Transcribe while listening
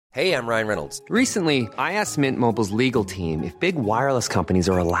Hey, I'm Ryan Reynolds. Recently, I asked Mint Mobile's legal team if big wireless companies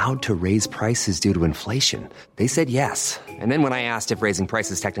are allowed to raise prices due to inflation. They said yes. And then when I asked if raising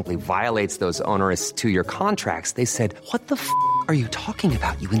prices technically violates those onerous two-year contracts, they said, "What the f*** are you talking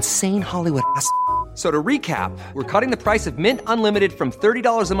about, you insane Hollywood ass?" So to recap, we're cutting the price of Mint Unlimited from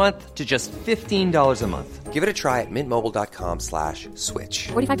 $30 a month to just $15 a month. Give it a try at mintmobile.com/switch.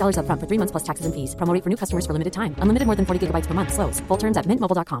 $45 up front for 3 months plus taxes and fees. Promo rate for new customers for limited time. Unlimited more than 40 gigabytes per month. Slows full terms at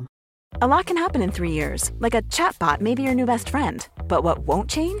mintmobile.com. A lot can happen in 3 years, like a chatbot may be your new best friend. But what won't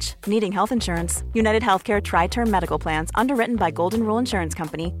change? Needing health insurance. United Healthcare Tri-Term Medical Plans, underwritten by Golden Rule Insurance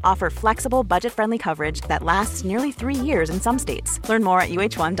Company, offer flexible, budget-friendly coverage that lasts nearly 3 years in some states. Learn more at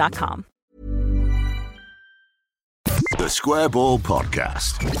uh1.com. The Square Ball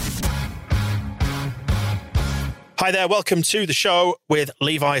Podcast. Hi there, welcome to the show with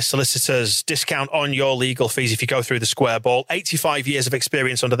Levi's Solicitors. Discount on your legal fees if you go through the Square Ball. 85 years of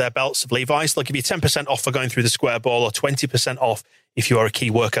experience under their belts of Levi's. They'll give you 10% off for going through the Square Ball or 20% off if you are a key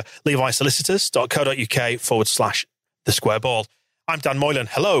worker. levisolicitors.co.uk/the Square Ball. I'm Dan Moylan.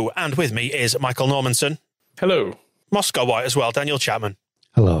 Hello, and with me is Michael Normanson. Hello. Moscow White as well, Daniel Chapman.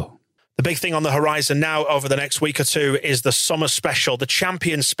 Hello. The big thing on the horizon now over the next week or two is the summer special, the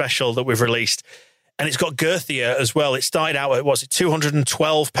Champions special that we've released. And it's got girthier as well. It started out at,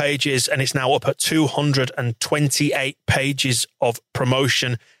 212 pages, and it's now up at 228 pages of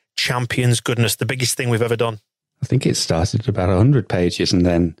promotion. Champions goodness, the biggest thing we've ever done. I think it started at about 100 pages and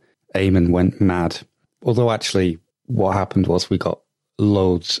then Eamon went mad. Although actually what happened was we got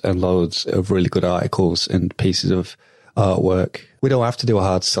loads and loads of really good articles and pieces of artwork. We don't have to do a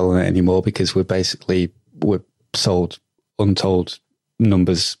hard sell on it anymore because we're sold untold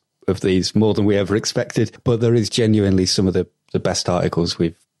numbers of these, more than we ever expected. But there is genuinely some of the best articles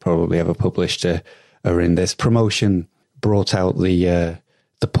we've probably ever published are in this. Promotion brought out the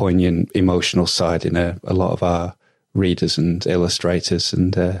poignant emotional side in a lot of our readers and illustrators,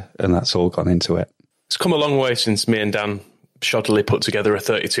 and that's all gone into it. It's come a long way since me and Dan shoddily put together a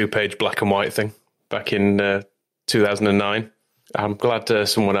 32-page black and white thing back in 2009. I'm glad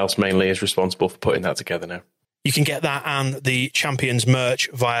someone else mainly is responsible for putting that together now. You can get that and the Champions merch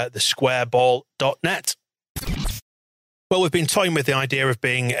via thesquareball.net. Well, we've been toying with the idea of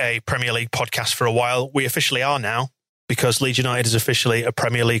being a Premier League podcast for a while. We officially are now, because Leeds United is officially a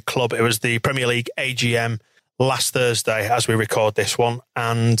Premier League club. It was the Premier League AGM last Thursday as we record this one,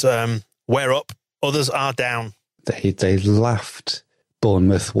 and we're up, others are down. They laughed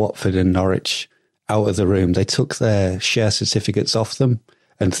Bournemouth, Watford and Norwich out of the room. They took their share certificates off them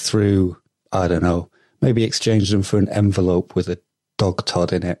and threw, I don't know, maybe exchanged them for an envelope with a dog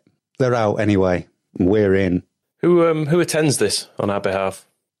Todd in it. They're out anyway. We're in. Who attends this on our behalf?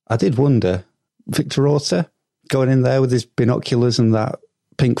 I did wonder. Victor Orta going in there with his binoculars and that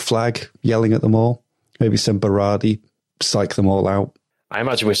pink flag, yelling at them all. Maybe send Berardi, psych them all out. I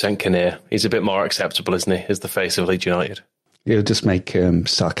imagine we sent Kinnear. He's a bit more acceptable, isn't he, as the face of Leeds United? He'll just make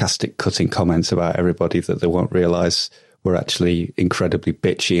sarcastic, cutting comments about everybody that they won't realise were actually incredibly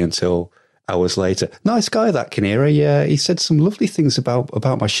bitchy until hours later. Nice guy, that Kinnear. He said some lovely things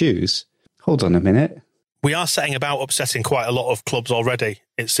about my shoes. Hold on a minute. We are setting about upsetting quite a lot of clubs already,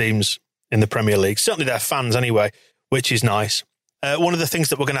 it seems, in the Premier League. Certainly their fans anyway, which is nice. One of the things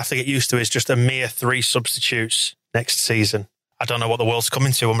that we're going to have to get used to is just a mere 3 substitutes next season. I don't know what the world's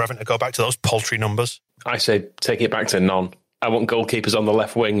coming to when we're having to go back to those paltry numbers. I say take it back to none. I want goalkeepers on the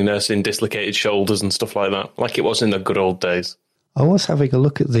left wing nursing dislocated shoulders and stuff like that, like it was in the good old days. I was having a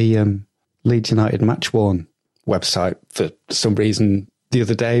look at the Leeds United Match-Worn website for some reason the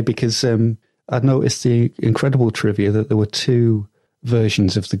other day because I'd noticed the incredible trivia that there were 2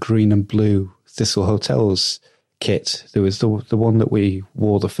 versions of the green and blue Thistle Hotels kit. There was the one that we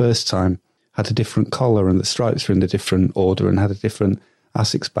wore the first time, had a different collar and the stripes were in a different order and had a different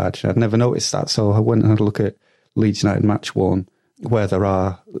ASICS badge. I'd never noticed that, so I went and had a look at Leeds United Match-Worn, where there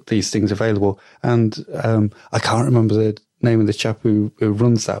are these things available. And I can't remember the name of the chap who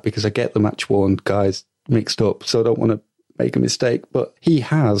runs that because I get the Match-Worn guys mixed up, so I don't want to make a mistake. But he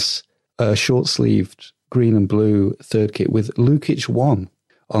has a short-sleeved green and blue third kit with Lukic 1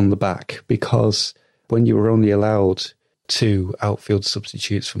 on the back, because when you were only allowed 2 outfield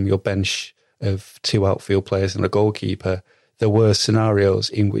substitutes from your bench of 2 outfield players and a goalkeeper, there were scenarios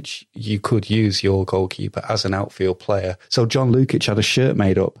in which you could use your goalkeeper as an outfield player. So John Lukic had a shirt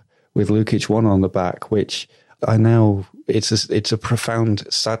made up with Lukic 1 on the back, which I now, it's a profound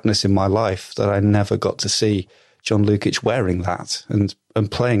sadness in my life that I never got to see John Lukic wearing that and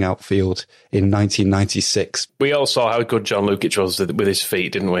playing outfield in 1996. We all saw how good John Lukic was with his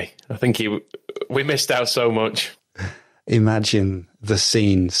feet, didn't we? I think we missed out so much. imagine the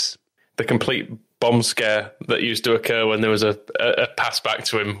scenes. The complete bomb scare that used to occur when there was a pass back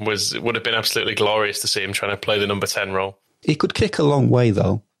to him would have been absolutely glorious to see him trying to play the number 10 role. He could kick a long way,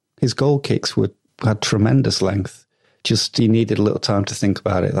 though. His goal kicks had tremendous length. Just he needed a little time to think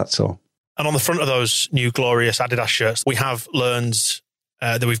about it, that's all. And on the front of those new glorious Adidas shirts, we have learned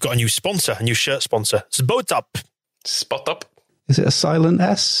that we've got a new sponsor, a new shirt sponsor. It's Boat Up. Spot Up. Is it a silent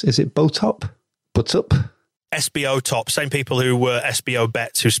S? Is it Boat Up? Butt Up? SBO Top. Same people who were SBO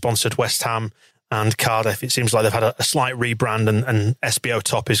Bets who sponsored West Ham and Cardiff. It seems like they've had a slight rebrand, and SBO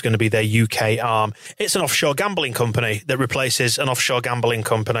Top is going to be their UK arm. It's an offshore gambling company that replaces an offshore gambling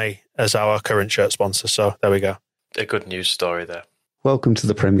company as our current shirt sponsor. So there we go. A good news story there. Welcome to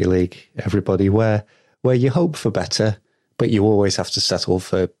the Premier League, everybody, where you hope for better, but you always have to settle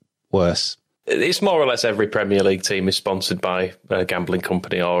for worse. It's more or less every Premier League team is sponsored by a gambling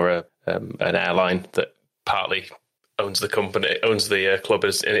company or an airline that partly owns the company, owns the club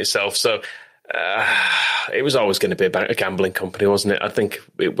in itself. So it was always going to be about a gambling company, wasn't it? I think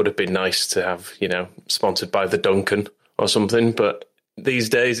it would have been nice to have, sponsored by the Duncan or something, but these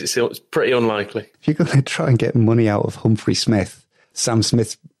days it's pretty unlikely. If you're going to try and get money out of Humphrey Smith, Sam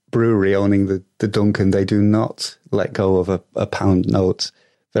Smith Brewery owning the Duncan, they do not let go of a pound note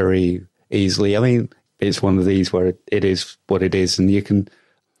very easily. I mean, it's one of these where it is what it is, and you can...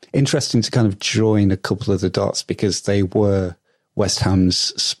 Interesting to kind of join a couple of the dots, because they were West Ham's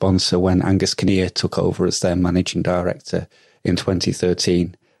sponsor when Angus Kinnear took over as their managing director in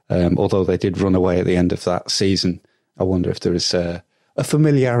 2013. Although they did run away at the end of that season, I wonder if there is a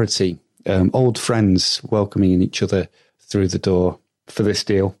familiarity, old friends welcoming each other through the door for this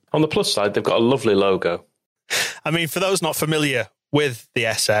deal. On the plus side, they've got a lovely logo. I mean, for those not familiar with the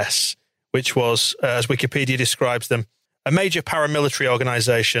SS, which was, as Wikipedia describes them, a major paramilitary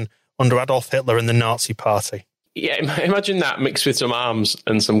organisation under Adolf Hitler and the Nazi Party. Yeah, imagine that mixed with some arms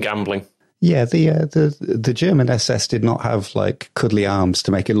and some gambling. Yeah, the German SS did not have like cuddly arms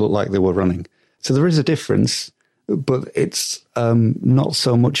to make it look like they were running. So there is a difference, but it's not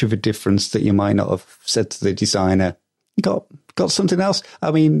so much of a difference that you might not have said to the designer, got something else.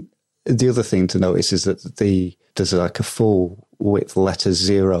 I mean, the other thing to notice is that there's like a full width letter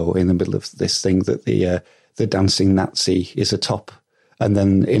 0 in the middle of this thing, that the dancing Nazi is a top. And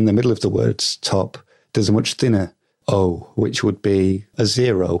then in the middle of the words top, there's a much thinner O, which would be a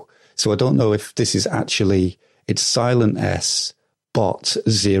 0. So I don't know if this is actually, it's silent S, bot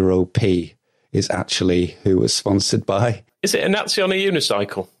 0P is actually who was sponsored by. Is it a Nazi on a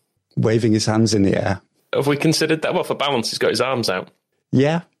unicycle? Waving his hands in the air. Have we considered that? Well, for balance, he's got his arms out.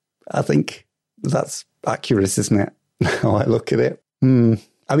 Yeah, I think that's accurate, isn't it? How I look at it.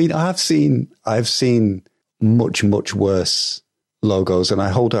 I mean, I've seen much, much worse logos, and I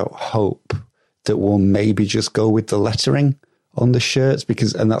hold out hope that we'll maybe just go with the lettering on the shirts,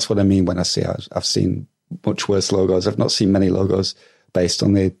 and that's what I mean when I say I've seen much worse logos. I've not seen many logos based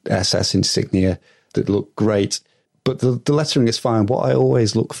on the SS insignia that look great, but the lettering is fine. What I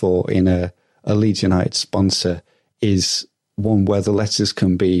always look for in a Leeds United sponsor is one where the letters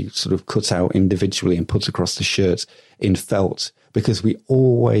can be sort of cut out individually and put across the shirt in felt, because we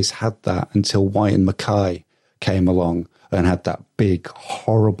always had that until White and Mackay came along and had that big,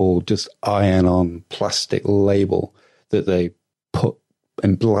 horrible, just iron-on plastic label that they put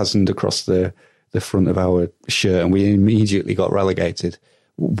emblazoned across the front of our shirt, and we immediately got relegated.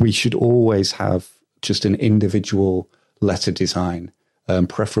 We should always have just an individual letter design,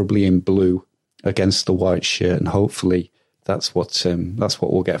 preferably in blue, against the white shirt, and hopefully that's what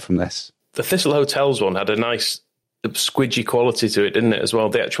we'll get from this. The Thistle Hotels one had a nice squidgy quality to it, didn't it, as well?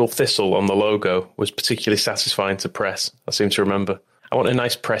 The actual thistle on the logo was particularly satisfying to press, I seem to remember. I want a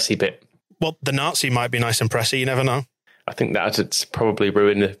nice pressy bit. Well, the Nazi might be nice and pressy, you never know. I think that would probably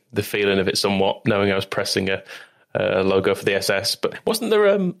ruin the feeling of it somewhat, knowing I was pressing a logo for the SS. But wasn't there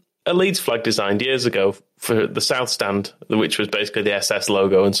a Leeds flag designed years ago for the South Stand, which was basically the SS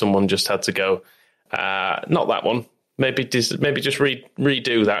logo, and someone just had to go, not that one. Maybe just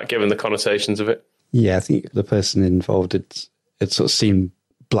redo that, given the connotations of it. Yeah, I think the person involved had sort of seen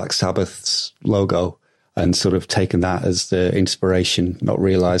Black Sabbath's logo and sort of taken that as the inspiration, not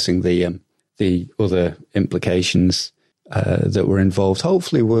realising the other implications that were involved.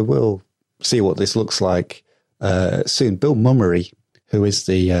 Hopefully we will see what this looks like soon. Bill Mummery, who is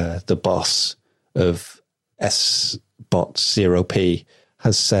the boss of S-Bot 0P,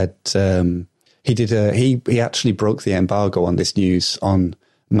 has said he actually broke the embargo on this news on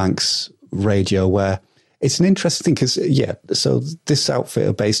Manx Radio, where it's an interesting thing because, so this outfit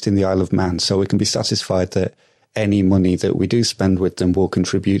are based in the Isle of Man, so we can be satisfied that any money that we do spend with them will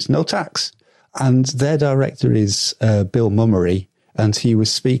contribute no tax. And their director is Bill Mummery, and he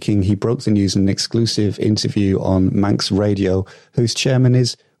broke the news in an exclusive interview on Manx Radio, whose chairman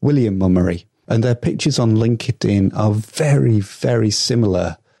is William Mummery. And their pictures on LinkedIn are very, very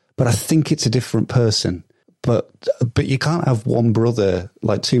similar, but I think it's a different person. But you can't have one brother,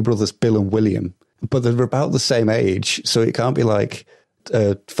 like two brothers, Bill and William, but they're about the same age, so it can't be like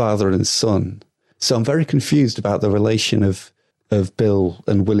father and son. So I'm very confused about the relation of Bill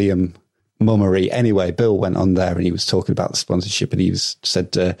and William Mummery. Anyway, Bill went on there and he was talking about the sponsorship, and he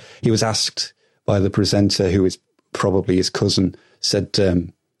was asked by the presenter, who is probably his cousin, said,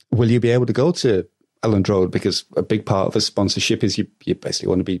 will you be able to go to Elland Road? Because a big part of a sponsorship is you basically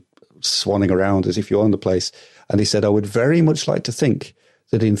want to be swanning around as if you own the place. And he said, I would very much like to think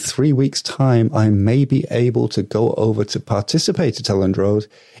that in 3 weeks' time, I may be able to go over to participate at Elland Road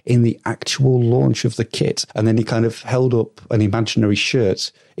in the actual launch of the kit. And then he kind of held up an imaginary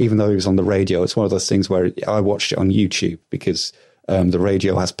shirt, even though he was on the radio. It's one of those things where I watched it on YouTube because the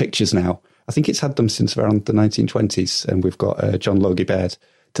radio has pictures now. I think it's had them since around the 1920s, and we've got John Logie Baird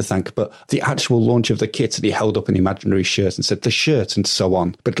to thank. But the actual launch of the kit, he held up an imaginary shirt and said the shirt and so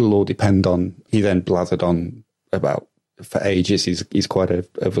on. But it'll all depend on, he then blathered on about, for ages, he's quite a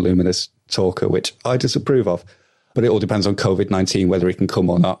voluminous talker, which I disapprove of. But it all depends on COVID-19, whether he can come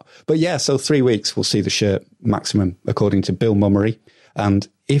or not. But yeah, so 3 weeks, we'll see the shirt maximum, according to Bill Mummery. And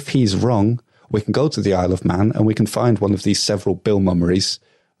if he's wrong, we can go to the Isle of Man and we can find one of these several Bill Mummerys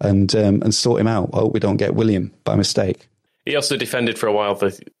and sort him out. I hope we don't get William by mistake. He also defended for a while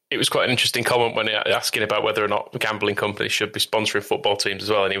that it was quite an interesting comment when asking about whether or not gambling companies should be sponsoring football teams as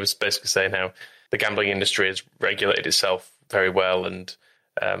well. And he was basically saying how the gambling industry has regulated itself very well. And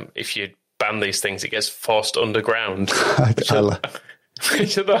if you ban these things, it gets forced underground. I thought,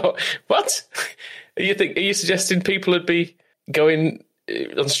 what? Are you suggesting people would be going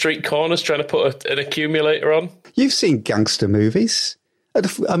on street corners trying to put an accumulator on? You've seen gangster movies.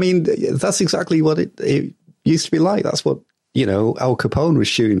 I mean, that's exactly what it used to be like. That's what, Al Capone was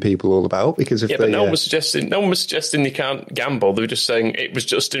shooting people all about, because but no one was suggesting you can't gamble. They were just saying it was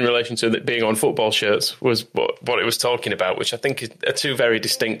just in relation to it being on football shirts was what it was talking about, which I think are two very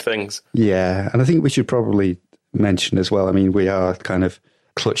distinct things. Yeah, and I think we should probably mention as well, I mean, we are kind of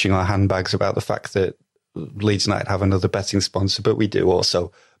clutching our handbags about the fact that Leeds United have another betting sponsor, but we do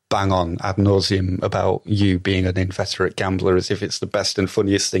also bang on ad nauseum about you being an inveterate gambler as if it's the best and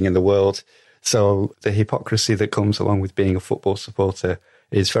funniest thing in the world. So the hypocrisy that comes along with being a football supporter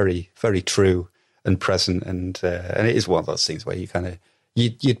is very, very true and present. And it is one of those things where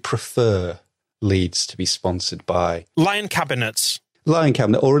you'd prefer Leeds to be sponsored by Lion Cabinet,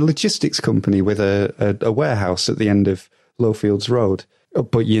 or a logistics company with a warehouse at the end of Lowfields Road.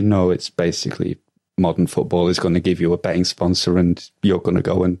 But it's basically modern football is going to give you a betting sponsor, and you're going to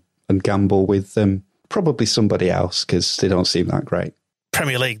go and gamble with probably somebody else because they don't seem that great.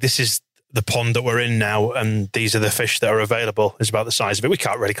 Premier League, this is the pond that we're in now, and these are the fish that are available. Is about the size of it. We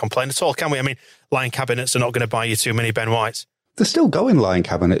can't really complain at all, can we? I mean, Lion Cabinets are not going to buy you too many Ben Whites. They're still going, Lion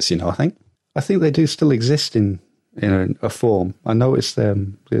Cabinets, I think they do still exist in a form. I noticed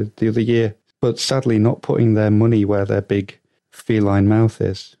them the other year, but sadly not putting their money where their big feline mouth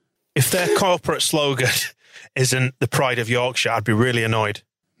is. If their corporate slogan isn't the pride of Yorkshire, I'd be really annoyed.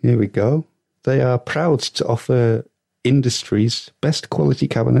 Here we go. They are proud to offer industry's best quality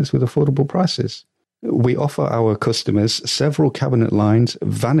cabinets with affordable prices. We offer our customers several cabinet lines,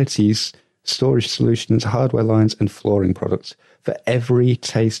 vanities, storage solutions, hardware lines, and flooring products for every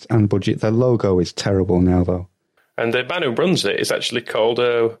taste and budget. Their logo is terrible now, though. And the man who runs it is actually called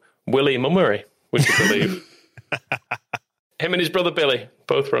Willie Mummery, would you believe? Him and his brother Billy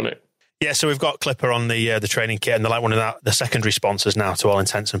both run it. Yeah, so we've got Clipper on the training kit, and they're like one of the secondary sponsors now, to all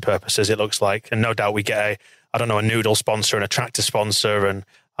intents and purposes, it looks like. And no doubt we get a noodle sponsor and a tractor sponsor, and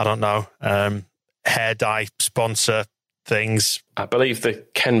I don't know, hair dye sponsor things. I believe the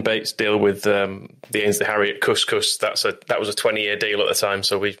Ken Bates deal with the Ainsley Harriott Couscous, that was a 20-year deal at the time,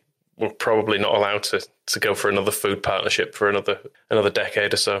 so we were probably not allowed to go for another food partnership for another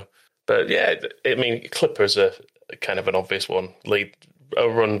decade or so. But yeah, I mean, Clipper's a kind of an obvious one.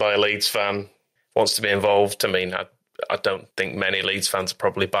 Run by a Leeds fan, wants to be involved. I mean, I don't think many Leeds fans are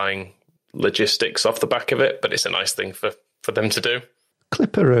probably buying logistics off the back of it, but it's a nice thing for them to do.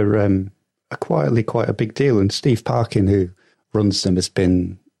 Clipper are quietly quite a big deal, and Steve Parkin, who runs them, has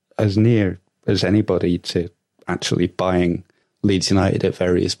been as near as anybody to actually buying Leeds United at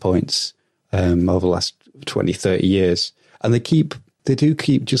various points over the last 20, 30 years. And they do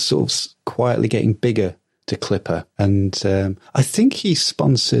keep just sort of quietly getting bigger to Clipper. And I think he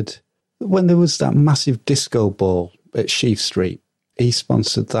sponsored, when there was that massive disco ball at Sheaf Street, he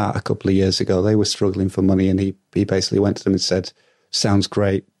sponsored that a couple of years ago. They were struggling for money, and he basically went to them and said, sounds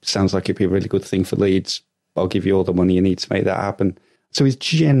great, sounds like it'd be a really good thing for Leeds. I'll give you all the money you need to make that happen. So he's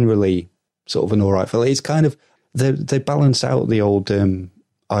generally sort of an all right fella. He's kind of, they balance out the old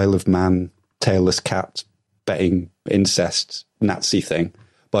Isle of Man, tailless cat, betting incest Nazi thing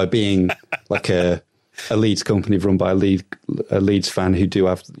by being like a Leeds company run by a Leeds fan who do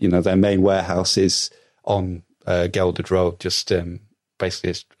have, their main warehouse is on Gelded Road, just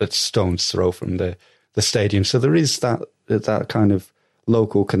basically a stone's throw from the stadium. So there is that kind of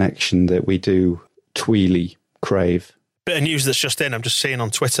local connection that we do tweely crave. Bit of news that's just in. I'm just seeing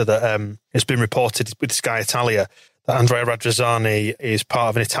on Twitter that it's been reported with Sky Italia that Andrea Radrizzani is part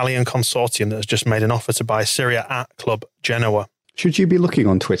of an Italian consortium that has just made an offer to buy Serie A club Genoa. Should you be looking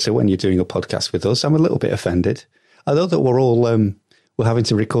on Twitter when you're doing a podcast with us? I'm a little bit offended. I know that we're all we're having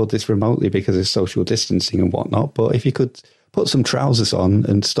to record this remotely because of social distancing and whatnot, but if you could put some trousers on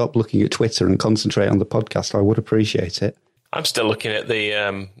and stop looking at Twitter and concentrate on the podcast, I would appreciate it. I'm still looking at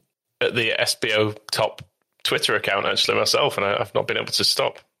the SBO top Twitter account actually myself, and I've not been able to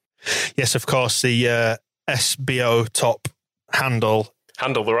stop. Yes, of course, the SBO top handle,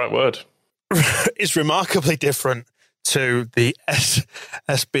 the right word, is remarkably different to the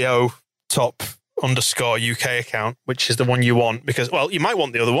SBO top _ UK account, which is the one you want, because, well, you might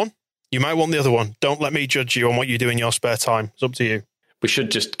want the other one. Don't let me judge you on what you do in your spare time. It's up to you. We should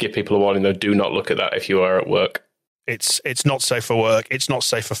just give people a warning, though. Do not look at that if you are at work. It's not safe for work. It's not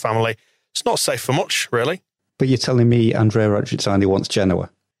safe for family. It's not safe for much, really. But you're telling me Andrea Radrizzani wants Genoa?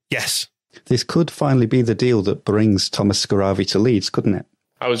 Yes. This could finally be the deal that brings Thomas Scaravi to Leeds, couldn't it?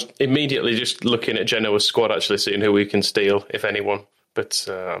 I was immediately just looking at Genoa's squad, actually, seeing who we can steal, if anyone. But,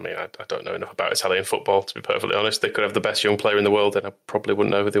 I don't know enough about Italian football, to be perfectly honest. They could have the best young player in the world, and I probably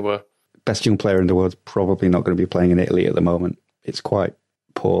wouldn't know who they were. Best young player in the world, probably not going to be playing in Italy at the moment. It's quite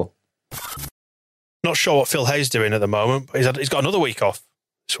poor. Not sure what Phil Hayes doing at the moment, but he's got another week off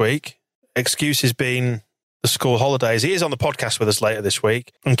this week. Excuse has been the school holidays. He is on the podcast with us later this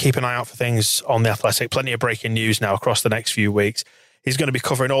week, and keep an eye out for things on The Athletic. Plenty of breaking news now across the next few weeks. He's going to be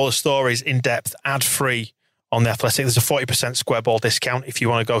covering all the stories in depth, ad-free on The Athletic. There's a 40% Square Ball discount if you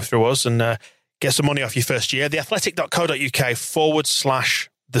want to go through us and get some money off your first year.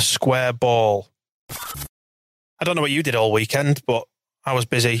 theathletic.co.uk/the Square Ball. I don't know what you did all weekend, but I was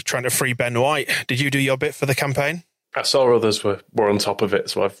busy trying to free Ben White. Did you do your bit for the campaign? I saw others were on top of it,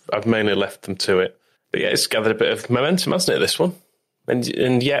 so I've mainly left them to it. But yeah, it's gathered a bit of momentum, hasn't it, this one?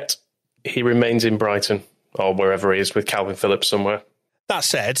 And yet, he remains in Brighton, or wherever he is, with Calvin Phillips somewhere. That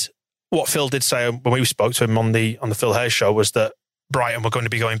said, what Phil did say when we spoke to him on the Phil Hayes show was that Brighton were going to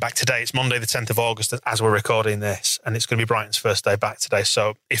be going back today. It's Monday the 10th of August as we're recording this, and it's going to be Brighton's first day back today.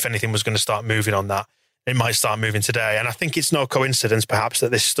 So if anything was going to start moving on that, it might start moving today. And I think it's no coincidence, perhaps,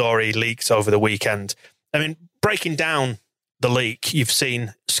 that this story leaked over the weekend. I mean, breaking down the leak, you've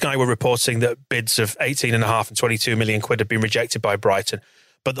seen Sky were reporting that bids of 18.5 and 22 million quid have been rejected by Brighton,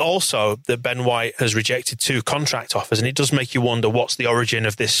 but also that Ben White has rejected 2 contract offers. And it does make you wonder what's the origin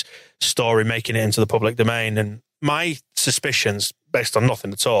of this story making it into the public domain. And my suspicions, based on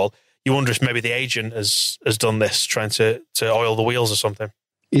nothing at all, you wonder if maybe the agent has done this, trying to oil the wheels or something.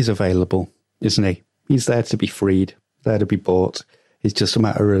 He's available, isn't he? He's there to be freed, there to be bought. It's just a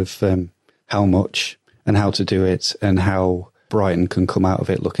matter of how much and how to do it, and how Brighton can come out of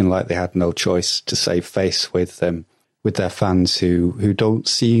it looking like they had no choice to save face with their fans who don't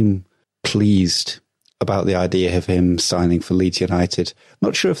seem pleased about the idea of him signing for Leeds United.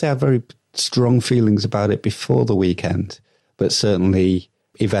 Not sure if they had very strong feelings about it before the weekend, but certainly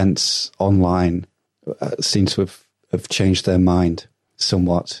events online seem to have changed their mind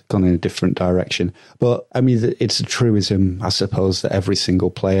somewhat, gone in a different direction. But I mean, it's a truism, I suppose, that every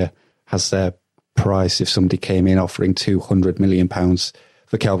single player has their price. If somebody came in offering £200 million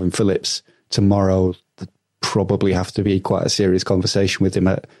for Calvin Phillips tomorrow, there'd probably have to be quite a serious conversation with him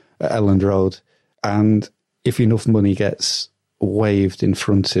at Elland Road. And if enough money gets waved in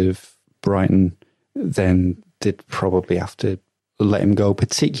front of Brighton, then they'd probably have to let him go,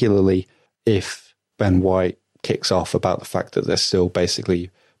 particularly if Ben White kicks off about the fact that they're still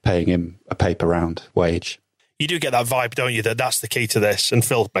basically paying him a paper-round wage. You do get that vibe, don't you, that that's the key to this? And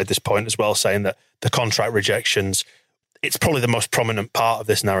Phil made this point as well, saying that the contract rejections, it's probably the most prominent part of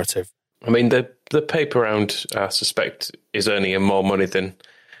this narrative. I mean, the paper round, I suspect, is earning him more money than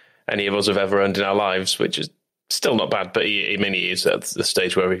any of us have ever earned in our lives, which is still not bad, but he is at the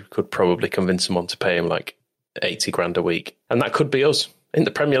stage where we could probably convince someone to pay him like 80 grand a week. And that could be us. In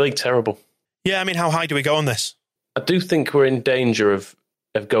the Premier League, terrible. Yeah, I mean, how high do we go on this? I do think we're in danger of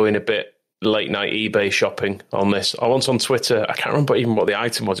going a bit late night eBay shopping on this. I once on Twitter, I can't remember even what the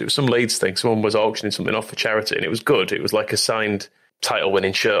item was. It was some Leeds thing. Someone was auctioning something off for charity, and it was good. It was like a signed title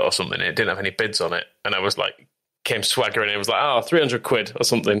winning shirt or something. It didn't have any bids on it. And I was like, came swaggering in. It was like, 300 quid or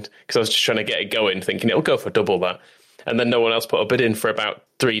something. Because I was just trying to get it going, thinking it'll go for double that. And then no one else put a bid in for about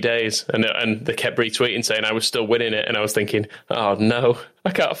 3 days. And they kept retweeting saying I was still winning it. And I was thinking, oh no,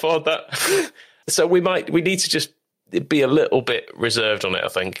 I can't afford that. So we need to just be a little bit reserved on it, I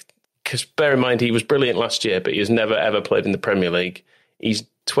think. Because bear in mind, he was brilliant last year, but he has never, ever played in the Premier League. He's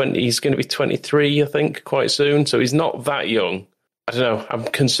going to be 23, I think, quite soon. So he's not that young. I don't know. I'm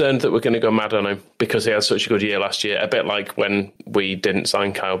concerned that we're going to go mad on him because he had such a good year last year. A bit like when we didn't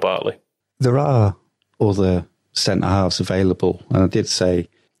sign Kyle Bartley. There are other centre-halves available. And I did say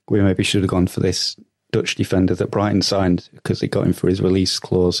we maybe should have gone for this Dutch defender that Brighton signed because they got him for his release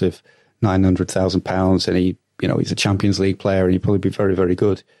clause of £900,000. And he's a Champions League player and he'd probably be very, very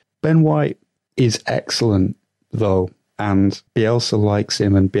good. Ben White is excellent, though, and Bielsa likes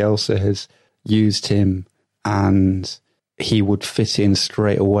him, and Bielsa has used him, and he would fit in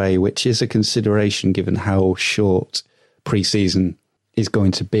straight away, which is a consideration given how short pre-season is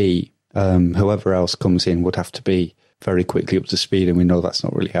going to be. Whoever else comes in would have to be very quickly up to speed, and we know that's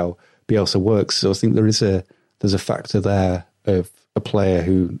not really how Bielsa works. So I think there's a factor there of a player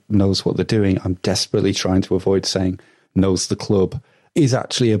who knows what they're doing. I'm desperately trying to avoid saying knows the club. Is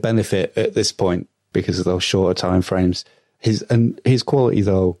actually a benefit at this point because of those shorter time frames. His quality,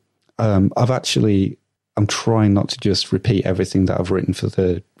 though, I'm trying not to just repeat everything that I've written for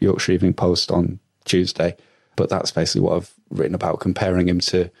the Yorkshire Evening Post on Tuesday, but that's basically what I've written about, comparing him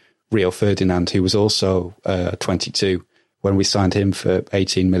to Rio Ferdinand, who was also 22 when we signed him for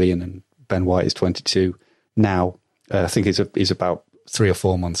 18 million, and Ben White is 22 now. I think he's about 3 or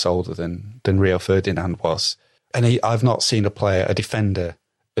 4 months older than Rio Ferdinand was. And I've not seen a defender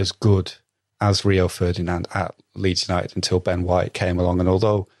as good as Rio Ferdinand at Leeds United until Ben White came along. And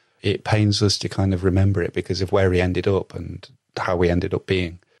although it pains us to kind of remember it because of where he ended up and how he ended up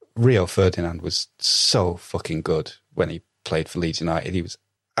being, Rio Ferdinand was so fucking good when he played for Leeds United. He was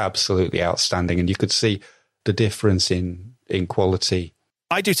absolutely outstanding. And you could see the difference in quality.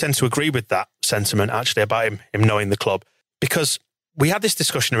 I do tend to agree with that sentiment, actually, about him knowing the club. Because we had this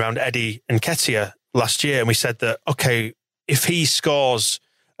discussion around Eddie Nketiah last year, and we said that, okay, if he scores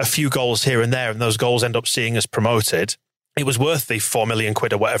a few goals here and there and those goals end up seeing us promoted, it was worth the 4 million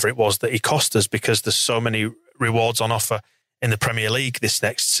quid or whatever it was that he cost us because there's so many rewards on offer in the Premier League this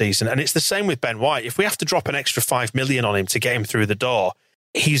next season. And it's the same with Ben White. If we have to drop an extra 5 million on him to get him through the door,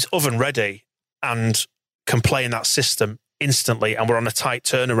 he's oven ready and can play in that system instantly, and we're on a tight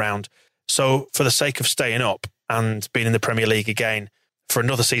turnaround. So for the sake of staying up and being in the Premier League again for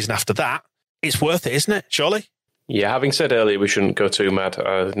another season after that, it's worth it, isn't it, surely? Yeah, having said earlier we shouldn't go too mad,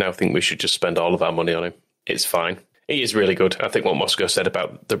 I now think we should just spend all of our money on him. It's fine. He is really good. I think what Moscow said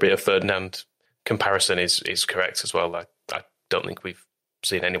about the Rio Ferdinand comparison is correct as well. I don't think we've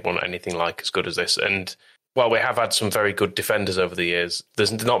seen anything like as good as this. And while we have had some very good defenders over the years,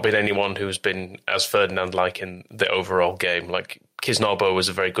 there's not been anyone who's been as Ferdinand-like in the overall game. Like Kisnorbo was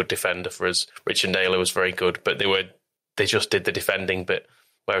a very good defender for us. Richard Naylor was very good, but they just did the defending bit.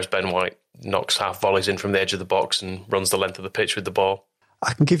 Whereas Ben White knocks half volleys in from the edge of the box and runs the length of the pitch with the ball.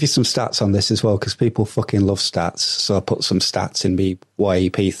 I can give you some stats on this as well, because people fucking love stats. So I put some stats in the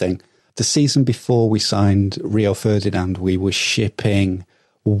YEP thing. The season before we signed Rio Ferdinand, we were shipping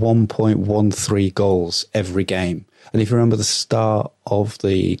 1.13 goals every game. And if you remember the start of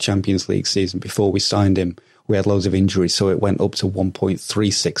the Champions League season before we signed him, we had loads of injuries, so it went up to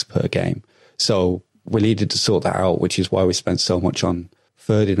 1.36 per game. So we needed to sort that out, which is why we spent so much on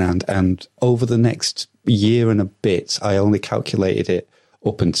Ferdinand. And over the next year and a bit, I only calculated it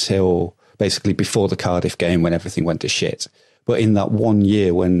up until basically before the Cardiff game when everything went to shit. But in that 1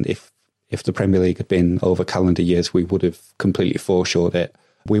 year, when if the Premier League had been over calendar years, we would have completely foreshortened it.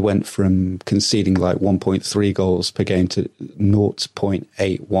 We went from conceding like 1.3 goals per game to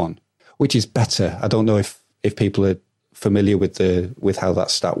 0.81, which is better. I don't know if people are familiar with how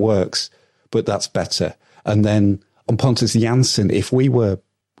that stat works, but that's better. And then on Pontus Jansson, if we were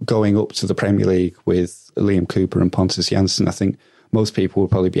going up to the Premier League with Liam Cooper and Pontus Jansson, I think most people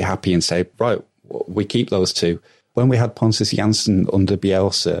would probably be happy and say, right, we keep those two. When we had Pontus Jansson under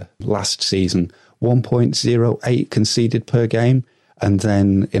Bielsa last season, 1.08 conceded per game. And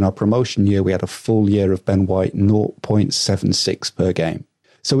then in our promotion year, we had a full year of Ben White, 0.76 per game.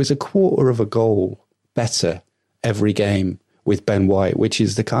 So it's a quarter of a goal better every game with Ben White, which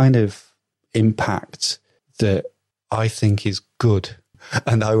is the kind of impact that I think is good.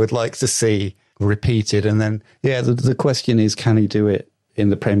 And I would like to see repeated. And then, yeah, the question is, can he do it in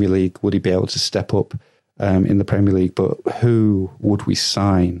the Premier League? Would he be able to step up in the Premier League? But who would we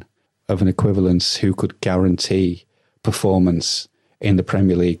sign of an equivalence who could guarantee performance in the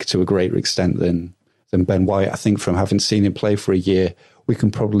Premier League to a greater extent than Ben White? I think from having seen him play for a year, we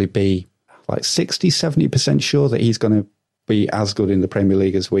can probably be like 60, 70% sure that he's going to be as good in the Premier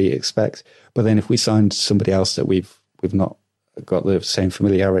League as we expect. But then if we signed somebody else that we've not got the same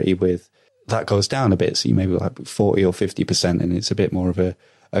familiarity with, that goes down a bit. So you maybe like 40 or 50%, and it's a bit more of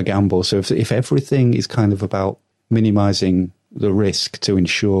a gamble. So if everything is kind of about minimising the risk to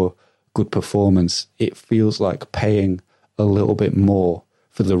ensure good performance, it feels like paying a little bit more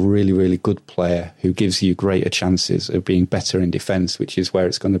for the really, really good player who gives you greater chances of being better in defence, which is where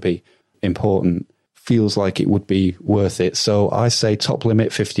it's going to be important, feels like it would be worth it. So I say top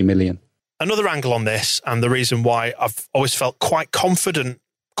limit 50 million. Another angle on this, and the reason why I've always felt quite confident,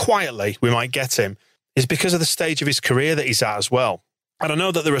 quietly, we might get him, is because of the stage of his career that he's at as well. And I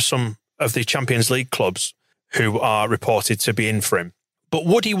know that there are some of the Champions League clubs who are reported to be in for him. But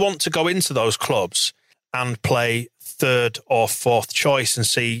would he want to go into those clubs and play third or fourth choice and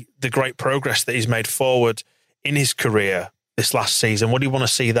see the great progress that he's made forward in his career this last season? Would he want to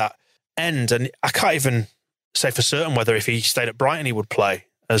see that end? And I can't even say for certain whether if he stayed at Brighton he would play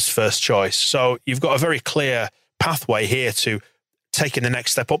as first choice. So you've got a very clear pathway here to taking the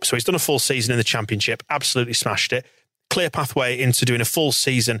next step up. So he's done a full season in the Championship, absolutely smashed it. Clear pathway into doing a full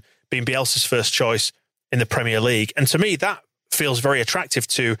season, being Bielsa's first choice in the Premier League. And to me, that feels very attractive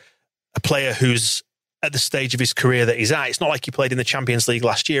to a player who's at the stage of his career that he's at. It's not like he played in the Champions League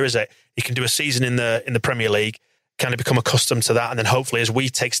last year, is it? He can do a season in the Premier League, kind of become accustomed to that, and then hopefully as we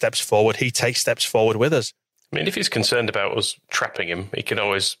take steps forward, he takes steps forward with us. I mean, if he's concerned about us trapping him, he can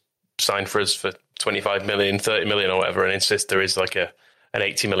always sign for us for 25 million, 30 million or whatever, and insist there is like an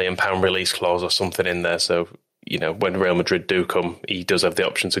 80 million pound release clause or something in there. So, you know, when Real Madrid do come, he does have the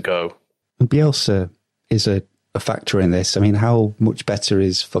option to go. And Bielsa is a factor in this. I mean, how much better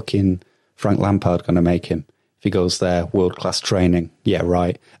is fucking Frank Lampard going to make him if he goes there, world-class training? Yeah,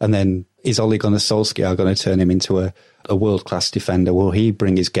 right. And then is Ole Gunnar Solskjaer going to turn him into a world-class defender? Will he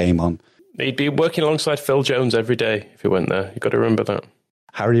bring his game on? He'd be working alongside Phil Jones every day if he went there. You've got to remember that.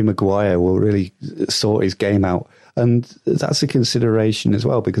 Harry Maguire will really sort his game out. And that's a consideration as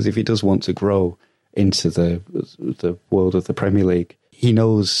well, because if he does want to grow into the world of the Premier League, he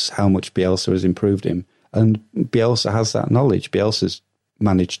knows how much Bielsa has improved him. And Bielsa has that knowledge. Bielsa's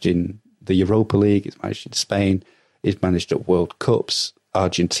managed in the Europa League, he's managed in Spain, he's managed at World Cups,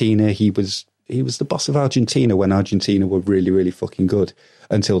 Argentina. He was the boss of Argentina when Argentina were really, really fucking good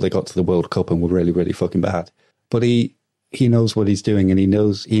until they got to the World Cup and were really, really fucking bad. But he knows what he's doing, and he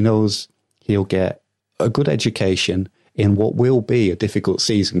knows he'll get a good education in what will be a difficult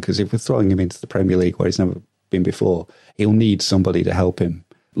season, because if we're throwing him into the Premier League where he's never been before, he'll need somebody to help him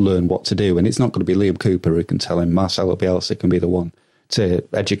learn what to do. And it's not going to be Liam Cooper who can tell him. Marcelo Bielsa can be the one to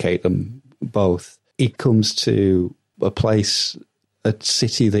educate them both. He comes to a place, a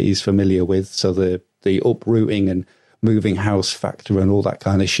city that he's familiar with, so the uprooting and moving house factor and all that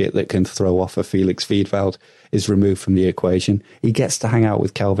kind of shit that can throw off a Felix Wiedwald is removed from the equation. He gets to hang out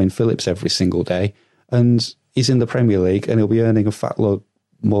with Calvin Phillips every single day, and he's in the Premier League, and he'll be earning a fat load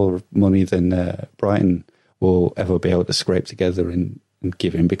more money than Brighton will ever be able to scrape together and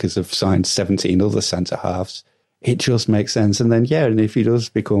give him, because they've signed 17 other centre-halves. It just makes sense. And then, yeah, and if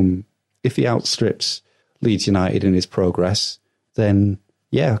he outstrips Leeds United in his progress, then,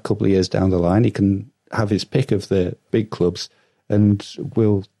 yeah, a couple of years down the line, he can have his pick of the big clubs, and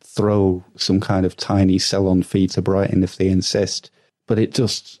we'll throw some kind of tiny sell-on fee to Brighton if they insist. But it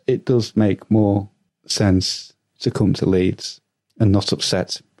does make more sense to come to Leeds and not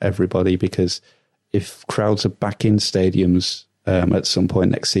upset everybody, because if crowds are back in stadiums at some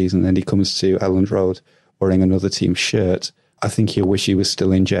point next season and he comes to Elland Road wearing another team's shirt, I think he'll wish he was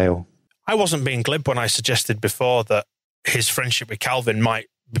still in jail. I wasn't being glib when I suggested before that his friendship with Calvin might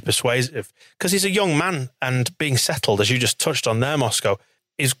be persuasive, because he's a young man, and being settled, as you just touched on there, Moscow,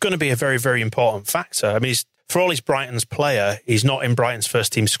 is going to be a very, very important factor. I mean, for all he's Brighton's player, he's not in Brighton's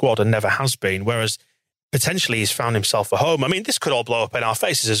first team squad and never has been, whereas potentially he's found himself a home. I mean, this could all blow up in our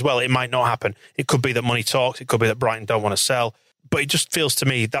faces as well. It might not happen. It could be that money talks. It could be that Brighton don't want to sell. But it just feels to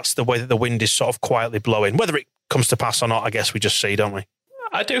me that's the way that the wind is sort of quietly blowing. Whether it comes to pass or not, I guess we just see, don't we?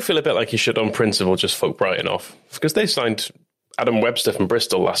 I do feel a bit like he should, on principle, just fuck Brighton off, because they signed Adam Webster from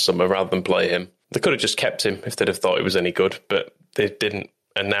Bristol last summer rather than play him. They could have just kept him if they'd have thought he was any good, but they didn't.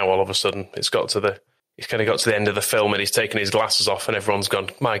 And now all of a sudden he's kind of got to the end of the film and he's taken his glasses off and everyone's gone,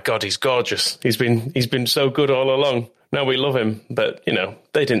 my God, he's gorgeous. He's been so good all along. Now we love him. But, you know,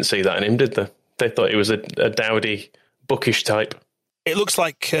 they didn't see that in him, did they? They thought he was a dowdy, bookish type. It looks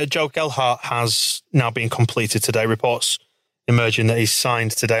like Joe Gelhardt has now been completed today. Reports emerging that he's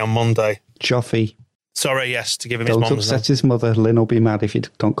signed today on Monday. Joffy. Sorry, yes, to give him Don't his mom's upset his mother. Lynn will be mad if you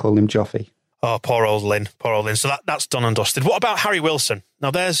don't call him Joffy. Oh, poor old Lynn. Poor old Lynn. So that's done and dusted. What about Harry Wilson?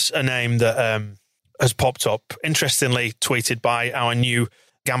 Now, there's a name that has popped up, interestingly tweeted by our new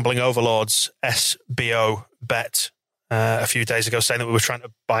gambling overlords, SBO Bet, a few days ago, saying that we were trying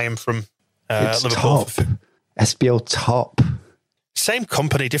to buy him from Liverpool. Top. SBO Top. Same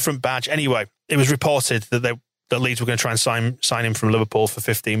company, different badge. Anyway, it was reported that Leeds were going to try and sign him from Liverpool for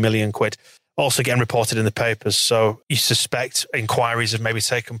 15 million quid. Also getting reported in the papers. So you suspect inquiries have maybe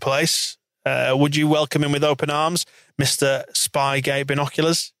taken place. Would you welcome him with open arms, Mr. Spygate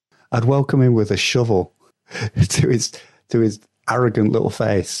Binoculars? I'd welcome him with a shovel to his arrogant little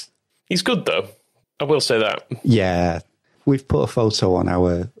face. He's good, though. I will say that. Yeah. We've put a photo on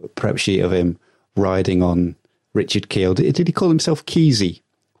our prep sheet of him riding on Richard Keogh. Did he call himself Keezy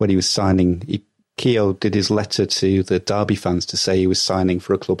when he was signing? Keogh did his letter to the Derby fans to say he was signing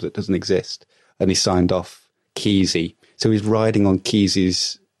for a club that doesn't exist, and he signed off Keezy. So he's riding on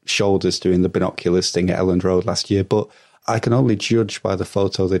Keezy's shoulders doing the binoculars thing at Elland Road last year. But I can only judge by the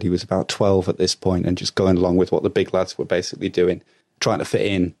photo that he was about 12 at this point and just going along with what the big lads were basically doing, trying to fit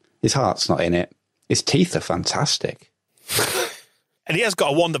in. His heart's not in it. His teeth are fantastic. And he has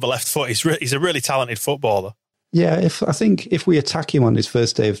got a wonderful left foot. He's a really talented footballer. Yeah, I think if we attack him on his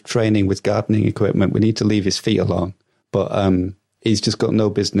first day of training with gardening equipment, we need to leave his feet alone. But he's just got no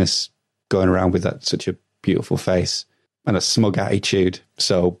business going around with such a beautiful face and a smug attitude.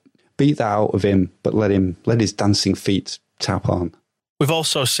 So beat that out of him, but let his dancing feet tap on. We've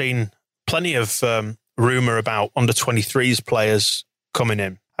also seen plenty of rumour about under-23s players coming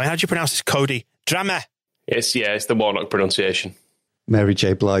in. I mean, how do you pronounce this? Cody Drame? It's the Warnock pronunciation. Mary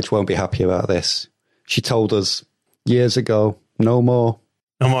J. Blige won't be happy about this. She told us years ago, no more.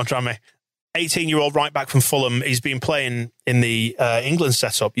 No more Drame. 18-year-old right back from Fulham. He's been playing in the England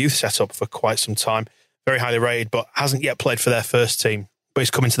youth setup for quite some time. Very highly rated, but hasn't yet played for their first team. But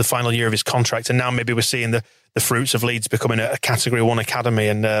he's coming to the final year of his contract, and now maybe we're seeing the fruits of Leeds becoming a Category 1 academy,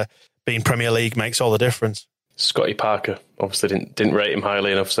 and being Premier League makes all the difference. Scotty Parker obviously didn't rate him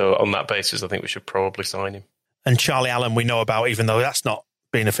highly enough, so on that basis I think we should probably sign him. And Charlie Allen we know about, even though that's not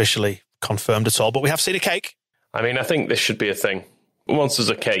been officially confirmed at all, but we have seen a cake. I mean, I think this should be a thing. Once there's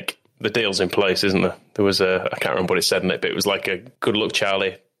a cake, the deal's in place, isn't there? There was I can't remember what it said in it, but it was like a good luck,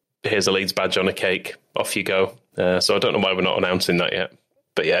 Charlie. Here's a Leeds badge on a cake. Off you go. So I don't know why we're not announcing that yet.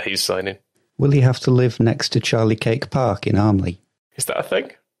 But yeah, he's signing. Will he have to live next to Charlie Cake Park in Armley? Is that a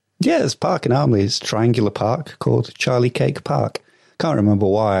thing? Yeah, there's a park in Armley. It's a triangular park called Charlie Cake Park. Can't remember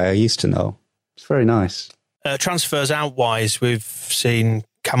why. I used to know. It's very nice. Transfers out-wise, we've seen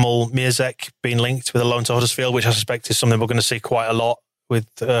Kamil Mirzek being linked with a loan to Huddersfield, which I suspect is something we're going to see quite a lot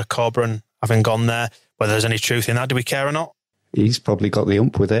with Corberan having gone there. Whether there's any truth in that, do we care or not? He's probably got the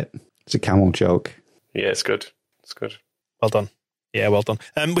ump with it. It's a Camel joke. Yeah, it's good. It's good. Well done. Yeah, well done.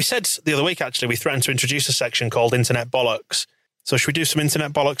 We said the other week, actually, we threatened to introduce a section called Internet Bollocks. So should we do some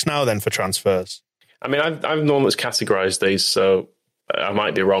Internet Bollocks now then for transfers? I mean, I'm the one that's categorised these, so I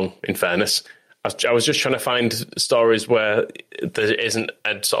might be wrong, in fairness. I was just trying to find stories where there isn't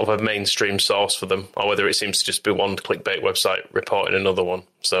a sort of a mainstream source for them, or whether it seems to just be one clickbait website reporting another one.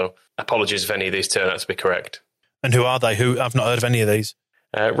 So apologies if any of these turn out to be correct. And who are they? I've not heard of any of these.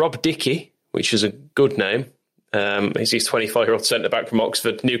 Rob Dickey, which is a good name. He's his 24-year-old centre-back from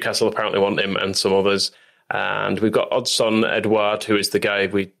Oxford. Newcastle apparently want him and some others. And we've got Odson Edouard, who is the guy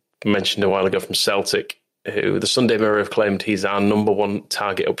we mentioned a while ago from Celtic, who the Sunday Mirror have claimed he's our number one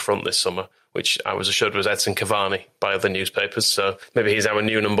target up front this summer, which I was assured was Edson Cavani by other newspapers. So maybe he's our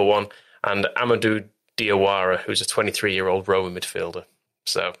new number one. And Amadou Diawara, who's a 23-year-old Roman midfielder.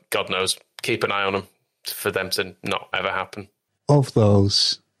 So God knows, keep an eye on him for them to not ever happen. Of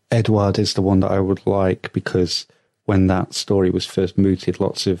those, Edouard is the one that I would like, because when that story was first mooted,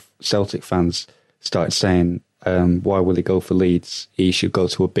 lots of Celtic fans started saying, why will he go for Leeds? He should go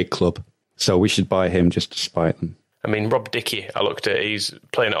to a big club. So we should buy him just to spite them. I mean, Rob Dickey, I looked at, he's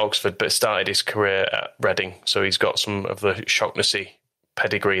playing at Oxford, but started his career at Reading. So he's got some of the Shaughnessy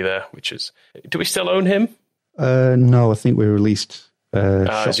pedigree there, which is... Do we still own him? No, I think we released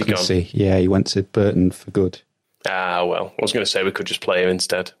is he gone? Yeah, he went to Burton for good. Well, I was going to say we could just play him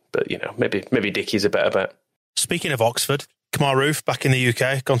instead. But, maybe Dickey's a better bet. Speaking of Oxford, Kamar Roof back in the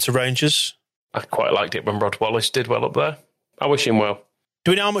UK, gone to Rangers. I quite liked it when Rod Wallace did well up there. I wish him well.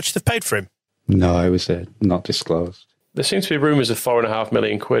 Do we know how much they've paid for him? No, it was not disclosed. There seems to be rumours of £4.5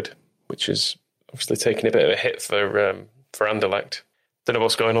 million, which is obviously taking a bit of a hit for Anderlecht. Don't know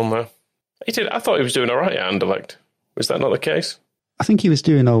what's going on there. I thought he was doing all right at Anderlecht. Was that not the case? I think he was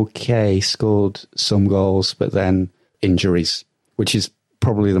doing okay, scored some goals, but then injuries, which is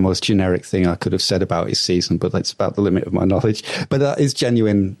probably the most generic thing I could have said about his season, but that's about the limit of my knowledge. But that is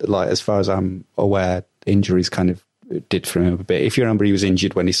genuine, like, as far as I'm aware, injuries kind of did for him a bit. If you remember, he was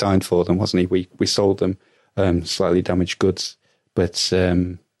injured when he signed for them, wasn't he? We sold them slightly damaged goods, but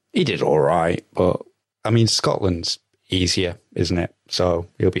he did all right. But, I mean, Scotland's easier, isn't it? So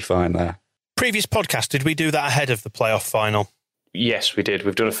he'll be fine there. Previous podcast, did we do that ahead of the playoff final? Yes, we did.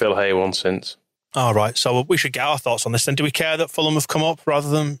 We've done a Phil Hay one since. All right, so we should get our thoughts on this then. Do we care that Fulham have come up rather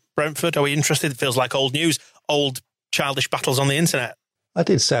than Brentford? Are we interested? It feels like old news, old childish battles on the internet. I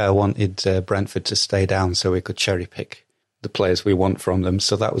did say I wanted Brentford to stay down so we could cherry pick the players we want from them.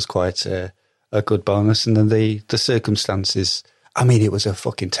 So that was quite a good bonus. And then the circumstances, I mean, it was a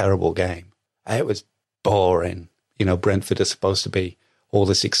fucking terrible game. It was boring. You know, Brentford are supposed to be all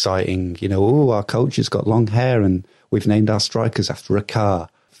this exciting, you know, oh, our coach has got long hair and we've named our strikers after a car.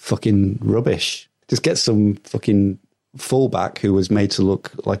 Fucking rubbish. Just get some fucking fullback who was made to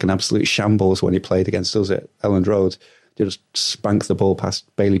look like an absolute shambles when he played against us at Elland Road. Just spank the ball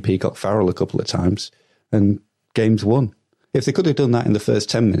past Bailey Peacock-Farrell a couple of times and game's won. If they could have done that in the first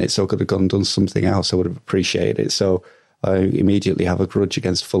 10 minutes or could have gone and done something else, I would have appreciated it. So I immediately have a grudge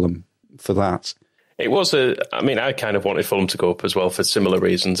against Fulham for that. It was I kind of wanted Fulham to go up as well for similar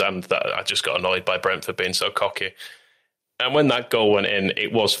reasons, and that I just got annoyed by Brentford being so cocky. And when that goal went in,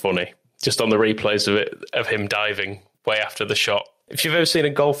 it was funny. Just on the replays of it, of him diving way after the shot. If you've ever seen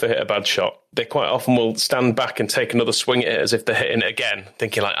a golfer hit a bad shot, they quite often will stand back and take another swing at it as if they're hitting it again,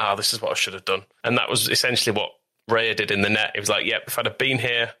 thinking like, this is what I should have done. And that was essentially what Raya did in the net. He was like, yep, if I'd have been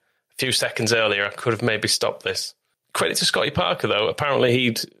here a few seconds earlier, I could have maybe stopped this. Credit to Scotty Parker, though. Apparently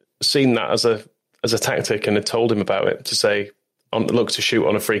he'd seen that as a tactic and had told him about it to say, look to shoot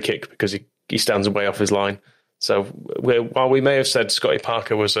on a free kick because he stands way off his line. So while we may have said Scotty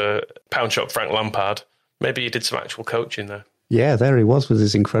Parker was a pound shot Frank Lampard, maybe he did some actual coaching there. Yeah, there he was with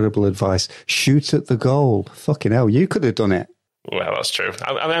his incredible advice. Shoot at the goal. Fucking hell, you could have done it. Well, that's true.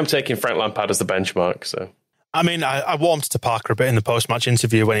 I'm taking Frank Lampard as the benchmark. So, I mean, I warmed to Parker a bit in the post-match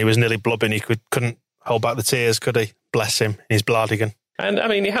interview when he was nearly blubbing. He couldn't hold back the tears, could he? Bless him. He's Blardigan. And, I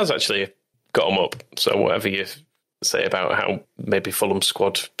mean, he has actually got him up. So whatever you say about how maybe Fulham's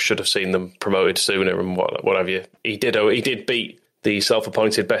squad should have seen them promoted sooner and what have you, he did beat the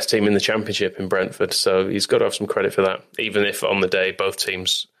self-appointed best team in the Championship in Brentford, so he's got to have some credit for that, even if on the day both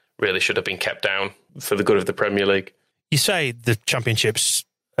teams really should have been kept down for the good of the Premier League. You say the Championship's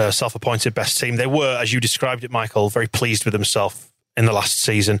self-appointed best team. They were, as you described it, Michael, very pleased with themselves in the last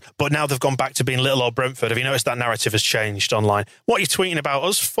season, but now they've gone back to being little old Brentford. Have you noticed that narrative has changed online? What are you tweeting about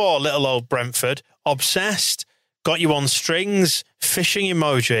us for, little old Brentford? Obsessed? Got you on strings? Fishing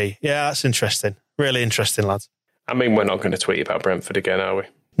emoji? Yeah, that's interesting. Really interesting, lads. I mean, we're not going to tweet about Brentford again, are we?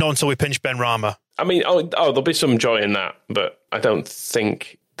 Not until we pinch Ben Rama. I mean, there'll be some joy in that, but I don't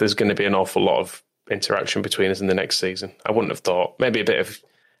think there's going to be an awful lot of interaction between us in the next season. I wouldn't have thought. Maybe a bit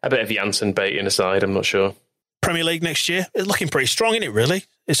of Janssen baiting aside, I'm not sure. Premier League next year, it's looking pretty strong, isn't it, really?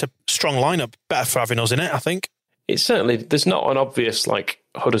 It's a strong lineup. Better for having us in it, I think. It's certainly, there's not an obvious, like,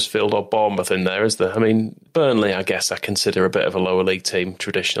 Huddersfield or Bournemouth in there, is there? I mean, Burnley, I guess I consider a bit of a lower league team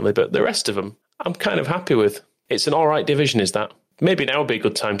traditionally, but the rest of them, I'm kind of happy with. It's an all right division, is that? Maybe now would be a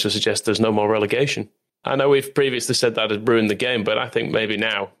good time to suggest there's no more relegation. I know we've previously said that had ruined the game, but I think maybe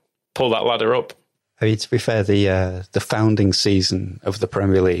now, pull that ladder up. I mean, to be fair, the founding season of the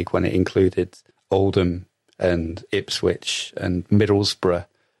Premier League, when it included Oldham and Ipswich and Middlesbrough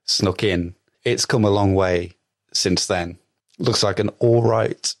snuck in, it's come a long way since then. Looks like an all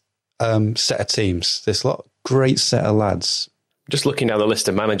right set of teams. There's a lot great set of lads. Just looking down the list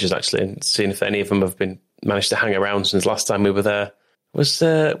of managers, actually, and seeing if any of them have been managed to hang around since last time we were there. Was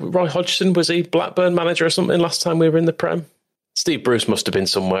Roy Hodgson, was he Blackburn manager or something last time we were in the Prem? Steve Bruce must have been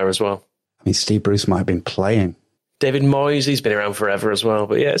somewhere as well. I mean, Steve Bruce might have been playing. David Moyes, he's been around forever as well.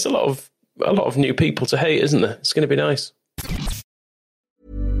 But yeah, it's a lot of new people to hate, isn't there? It's going to be nice.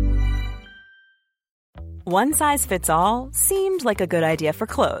 One size fits all seemed like a good idea for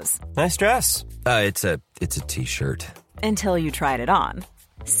clothes. Nice dress. It's a t-shirt. Until you tried it on.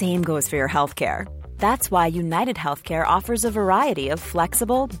 Same goes for your healthcare. That's why United Healthcare offers a variety of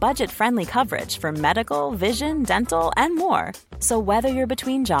flexible, budget-friendly coverage for medical, vision, dental, and more. So whether you're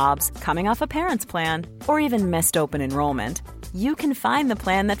between jobs, coming off a parent's plan, or even missed open enrollment, you can find the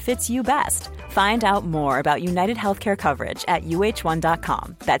plan that fits you best. Find out more about United Healthcare coverage at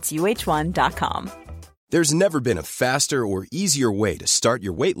uh1.com. That's uh1.com. There's never been a faster or easier way to start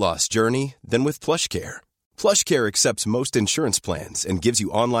your weight loss journey than with PlushCare. PlushCare accepts most insurance plans and gives you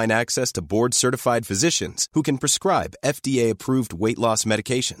online access to board-certified physicians who can prescribe FDA-approved weight loss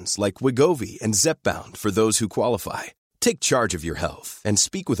medications like Wegovy and Zepbound for those who qualify. Take charge of your health and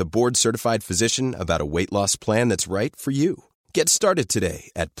speak with a board-certified physician about a weight loss plan that's right for you. Get started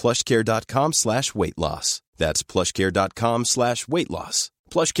today at plushcare.com/weight loss. That's plushcare.com/weight loss.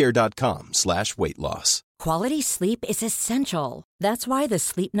 plushcare.com/weight loss. Quality sleep is essential. That's why the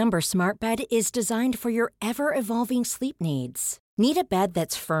Sleep Number Smart Bed is designed for your ever-evolving sleep needs. Need a bed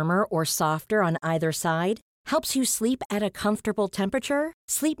that's firmer or softer on either side? Helps you sleep at a comfortable temperature?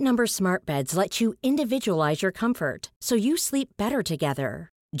 Sleep Number Smart Beds let you individualize your comfort, so you sleep better together.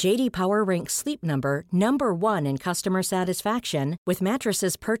 J.D. Power ranks Sleep Number number 1 in customer satisfaction with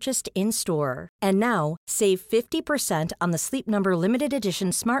mattresses purchased in-store. And now, save 50% on the Sleep Number Limited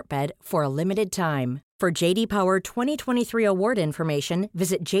Edition Smart Bed for a limited time. For J.D. Power 2023 award information,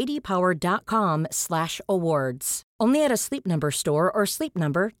 visit jdpower.com/awards. Only at a Sleep Number store or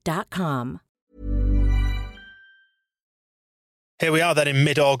sleepnumber.com. Here we are then in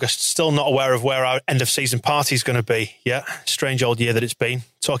mid-August, still not aware of where our end-of-season party is going to be yet. Strange old year that it's been.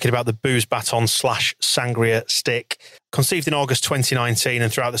 Talking about the booze baton / sangria stick. Conceived in August 2019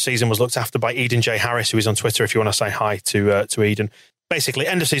 and throughout the season was looked after by Eden J. Harris, who is on Twitter if you want to say hi to Eden. Basically,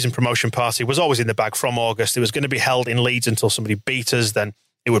 end-of-season promotion party was always in the bag from August. It was going to be held in Leeds until somebody beat us, then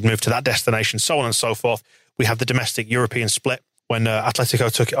it would move to that destination, so on and so forth. We had the domestic European split when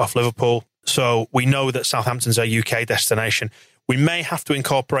Atletico took it off Liverpool. So we know that Southampton's a UK destination. We may have to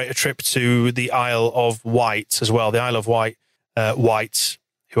incorporate a trip to the Isle of Wight as well. The Isle of Wight, Whites,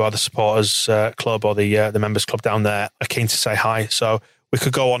 who are the supporters club or the members club down there, are keen to say hi. So we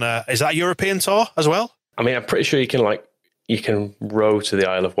could go on is that a European tour as well? I mean, I'm pretty sure you can row to the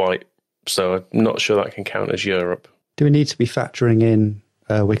Isle of Wight. So I'm not sure that can count as Europe. Do we need to be factoring in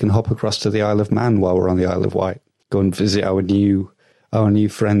we can hop across to the Isle of Man while we're on the Isle of Wight? Go and visit our new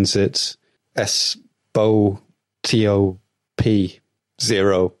friends at SBOTOP0.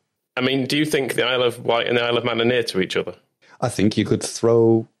 I mean, do you think the Isle of Wight and the Isle of Man are near to each other? I think you could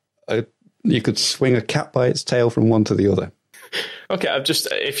swing a cat by its tail from one to the other. Okay,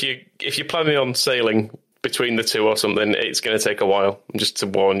 if you're planning on sailing between the two or something, it's going to take a while. Just to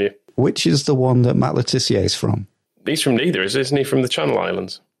warn you. Which is the one that Matt Letizia is from? He's from neither, isn't he? From the Channel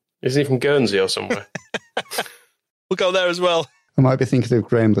Islands? Isn't he from Guernsey or somewhere? We'll go there as well. I might be thinking of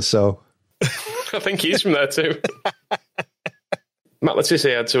Graham Lasso. I think he's from there too. Matt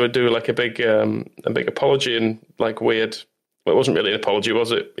Letizia had to do like a big apology and like weird. Well, it wasn't really an apology,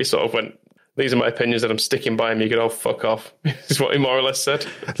 was it? He sort of went, "These are my opinions and I'm sticking by them. You can all fuck off." Is what he more or less said.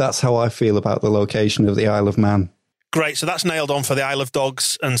 That's how I feel about the location of the Isle of Man. Great, so that's nailed on for the Isle of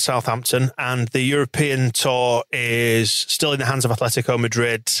Dogs and Southampton, and the European tour is still in the hands of Atletico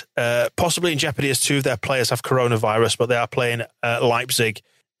Madrid, possibly in jeopardy as two of their players have coronavirus, but they are playing Leipzig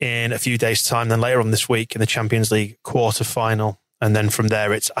in a few days' time, then later on this week in the Champions League quarter-final, and then from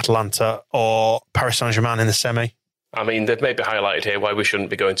there it's Atalanta or Paris Saint-Germain in the semi. I mean, they've maybe highlighted here why we shouldn't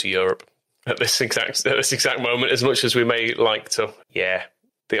be going to Europe at this exact moment, as much as we may like to. Yeah.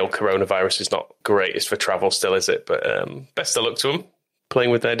 The old coronavirus is not greatest for travel still, is it? But best of luck to them,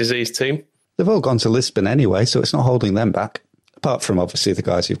 playing with their diseased team. They've all gone to Lisbon anyway, so it's not holding them back, apart from obviously the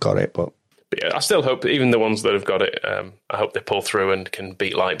guys who've got it. But yeah, I still hope that even the ones that have got it, I hope they pull through and can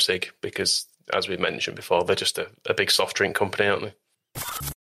beat Leipzig because, as we mentioned before, they're just a big soft drink company, aren't they?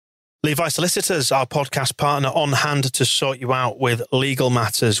 Levi Solicitors, our podcast partner, on hand to sort you out with legal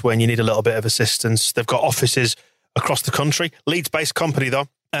matters when you need a little bit of assistance. They've got offices across the country. Leeds-based company, though.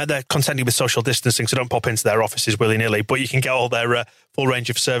 They're contending with social distancing, so don't pop into their offices willy-nilly, but you can get all their full range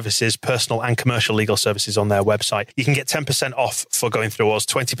of services, personal and commercial legal services on their website. You can get 10% off for going through us,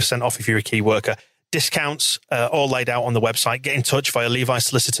 20% off if you're a key worker. Discounts all laid out on the website. Get in touch via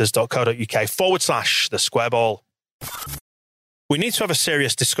levisolicitors.co.uk/the square ball. We need to have a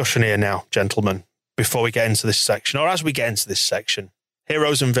serious discussion here now, gentlemen, before we get into this section, or as we get into this section.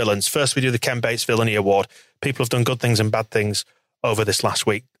 Heroes and villains. First, we do the Ken Bates Villainy Award. People have done good things and bad things over this last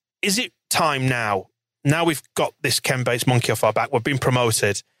week. Is it time now we've got this Ken Bates monkey off our back, we've been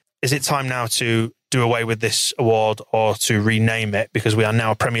promoted, is it time now to do away with this award or to rename it because we are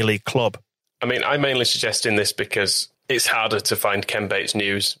now a Premier League club? I mean, I'm mainly suggesting this because it's harder to find Ken Bates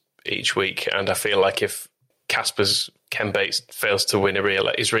news each week, and I feel like if Casper's Ken Bates fails to win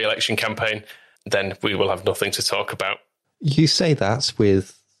his re-election campaign, then we will have nothing to talk about. You say that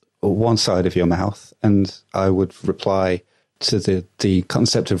with one side of your mouth, and I would reply to the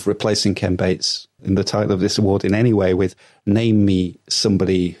concept of replacing Ken Bates in the title of this award in any way with name me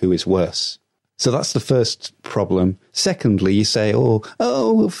somebody who is worse. So that's the first problem. Secondly, you say,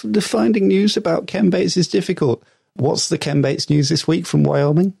 the finding news about Ken Bates is difficult. What's the Ken Bates news this week from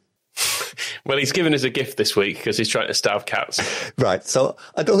Wyoming? Well, he's given us a gift this week because he's trying to starve cats. Right. So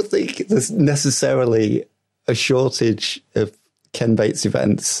I don't think there's necessarily a shortage of Ken Bates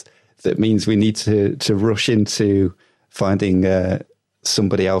events that means we need to rush into finding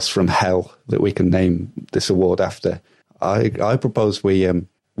somebody else from hell that we can name this award after. I propose we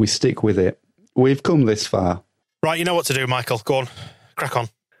stick with it. We've come this far. Right, you know what to do, Michael. Go on. Crack on.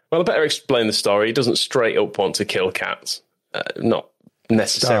 Well, I better explain the story. He doesn't straight up want to kill cats. Not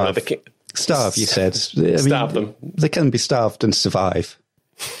necessarily. Starve, you said. Starve them. They can be starved and survive.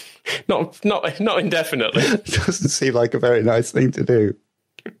 Not indefinitely. Doesn't seem like a very nice thing to do.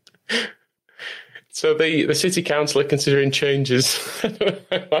 So the city council are considering changes.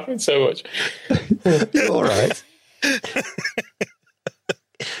 I'm laughing so much. You're all right.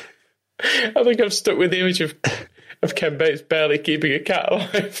 I think I've stuck with the image of Ken Bates barely keeping a cat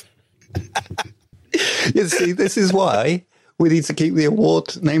alive. You see, this is why we need to keep the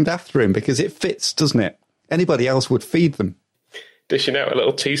award named after him, because it fits, doesn't it? Anybody else would feed them. Dishing out a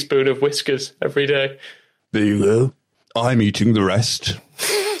little teaspoon of Whiskas every day. There you go. I'm eating the rest.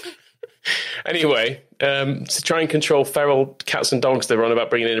 Anyway, to try and control feral cats and dogs, they're on about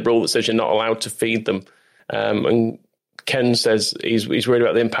bringing in a rule that says you're not allowed to feed them. And Ken says he's worried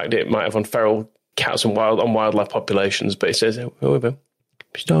about the impact it might have on feral cats and wildlife populations. But he says, however,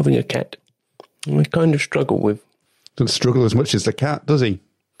 starving a cat, I kind of struggle with. Doesn't struggle as much as the cat, does he?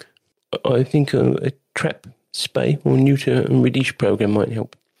 I think a trap, spay, or neuter and release program might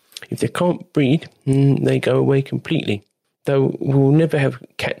help. If they can't breed, they go away completely. Though we'll never have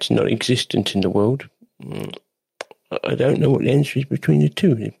cats non-existent in the world. I don't know what the answer is between the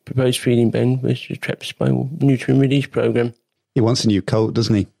two. The proposed feeding ban versus the trap, spay, or neuter and release program. He wants a new coat,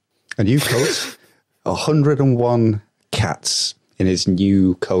 doesn't he? A new coat? 101 cats in his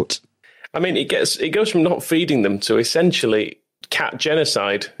new coat. I mean, it goes from not feeding them to essentially cat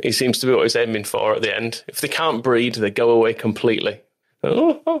genocide. He seems to be what he's aiming for at the end. If they can't breed, they go away completely.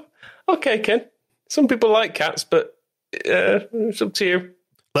 Oh, okay, Ken. Some people like cats, but it's up to you.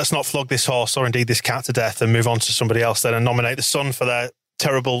 Let's not flog this horse or indeed this cat to death and move on to somebody else then and nominate the Sun for their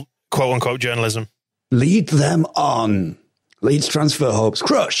terrible quote-unquote journalism. Lead them on. Leeds transfer hopes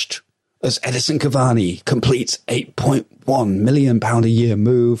crushed as Edison Cavani completes £8.1 million a year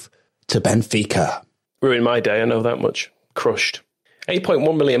move to Benfica. Ruined my day, I know that much. Crushed.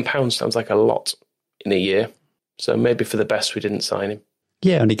 £8.1 million sounds like a lot in a year. So maybe for the best we didn't sign him.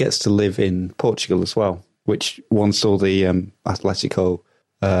 Yeah, and he gets to live in Portugal as well, which once all the Atletico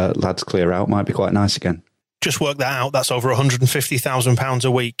lads clear out might be quite nice again. Just work that out. That's over £150,000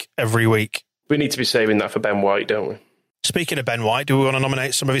 a week every week. We need to be saving that for Ben White, don't we? Speaking of Ben White, do we want to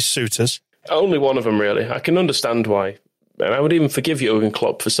nominate some of his suitors? Only one of them, really. I can understand why. And I would even forgive Jurgen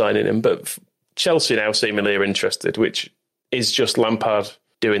Klopp for signing him, but Chelsea now seemingly are interested, which is just Lampard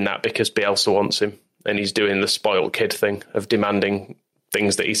doing that because Bielsa wants him. And he's doing the spoiled kid thing of demanding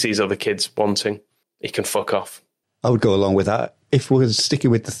things that he sees other kids wanting. He can fuck off. I would go along with that. If we're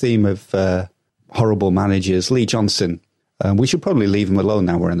sticking with the theme of horrible managers, Lee Johnson, we should probably leave him alone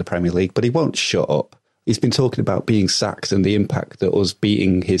now we're in the Premier League, but he won't shut up. He's been talking about being sacked and the impact that us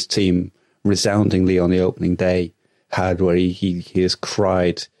beating his team resoundingly on the opening day had, where he has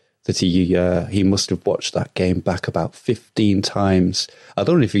cried that he must have watched that game back about 15 times. I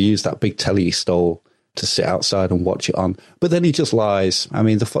don't know if he used that big telly he stole to sit outside and watch it on, but then he just lies. I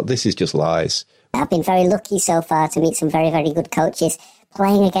mean, this is just lies. I've been very lucky so far to meet some very, very good coaches,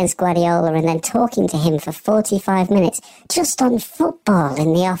 playing against Guardiola and then talking to him for 45 minutes just on football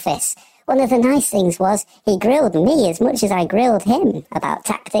in the office. One of the nice things was he grilled me as much as I grilled him about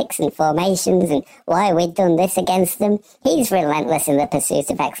tactics and formations and why we'd done this against them. He's relentless in the pursuit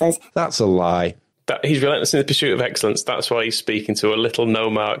of excellence. That's a lie. He's relentless in the pursuit of excellence. That's why he's speaking to a little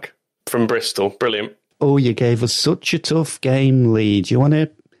no-mark from Bristol. Brilliant. Oh, you gave us such a tough game, Lee. Do you want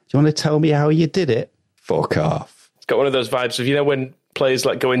to tell me how you did it? Fuck off. It's got one of those vibes of, when players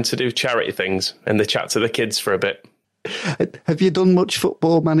go in to do charity things and they chat to the kids for a bit. Have you done much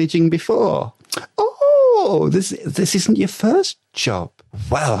football managing before? Oh, this isn't your first job.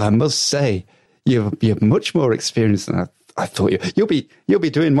 Well, I must say, you're much more experienced than I thought you. You'll be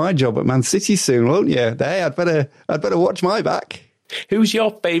doing my job at Man City soon, won't you? Hey, I'd better watch my back. Who's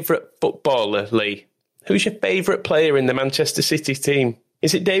your favourite footballer, Lee? Who's your favourite player in the Manchester City team?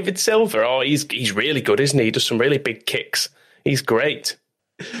 Is it David Silva? Oh, he's really good, isn't he? He does some really big kicks. He's great.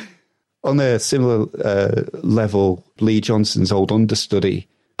 On a similar level, Lee Johnson's old understudy,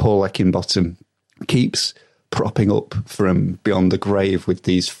 Paul Eckinbottom, keeps propping up from beyond the grave with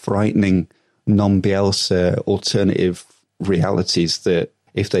these frightening non-Bielsa alternative realities that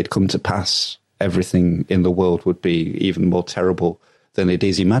if they'd come to pass, everything in the world would be even more terrible than it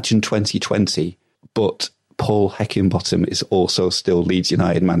is. Imagine 2020, but Paul Heckingbottom is also still Leeds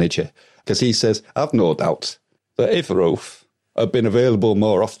United manager, because he says, I've no doubt that if Roof had been available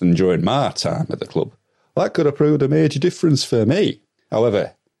more often during my time at the club, that could have proved a major difference for me.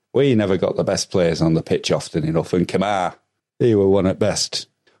 However, we never got the best players on the pitch often enough, and Kamar, he were one at best.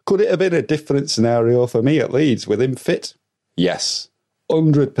 Could it have been a different scenario for me at Leeds with him fit? Yes,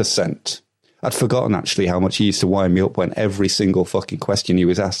 100%. I'd forgotten actually how much he used to wind me up when every single fucking question he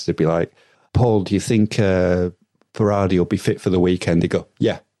was asked to be like, Paul, do you think Berardi will be fit for the weekend? He'd go,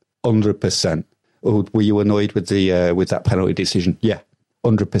 yeah, 100%. Oh, were you annoyed with the with that penalty decision? Yeah,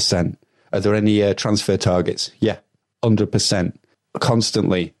 100%. Are there any transfer targets? Yeah, 100%.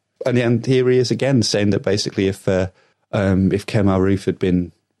 Constantly. And then here he is again saying that basically if Kemar Roof had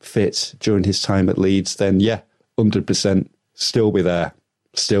been fit during his time at Leeds, then yeah, 100%, still be there,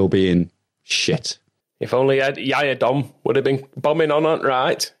 still being shit. If only Yaya Dom would have been bombing on it,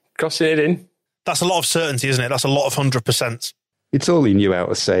 right? Crossing it in. That's a lot of certainty, isn't it? That's a lot of 100%. It's all he knew how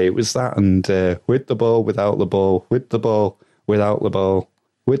to say. It was that and with the ball, without the ball, with the ball, without the ball,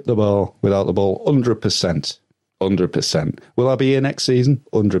 with the ball, without the ball, 100%. 100%. Will I be here next season?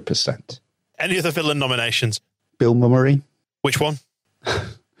 100%. Any other villain nominations? Bill Mummery. Which one?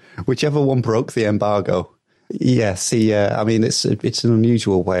 Whichever one broke the embargo. Yes, I mean, it's an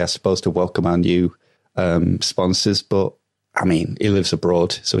unusual way, I suppose, to welcome our new sponsors, but I mean, he lives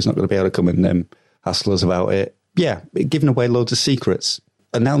abroad, so he's not going to be able to come and hassle us about it. Yeah, giving away loads of secrets.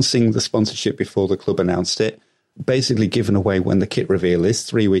 Announcing the sponsorship before the club announced it. Basically giving away when the kit reveal is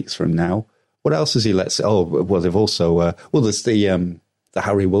 3 weeks from now. What else has he let say? Oh, well, they've also... there's the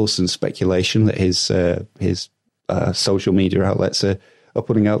Harry Wilson speculation that his social media outlets are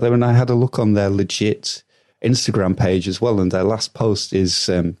putting out there, and I had a look on their legit Instagram page as well, and their last post is...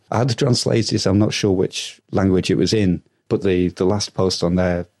 I had to translate this, I'm not sure which language it was in, but the last post on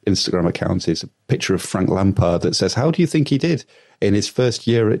their Instagram account is a picture of Frank Lampard that says, how do you think he did in his first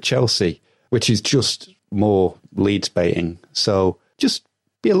year at Chelsea? Which is just more Leeds baiting. So just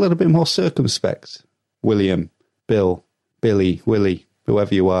be a little bit more circumspect. William, Bill, Billy, Willie,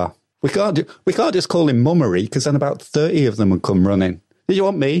 whoever you are. We can't just call him Mummery, because then about 30 of them would come running. Did you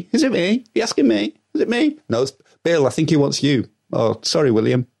want me? Is it me? Are you asking me? Is it me? No, it's Bill. I think he wants you. Oh, sorry,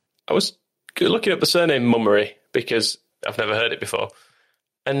 William. I was looking up the surname Mummery because I've never heard it before.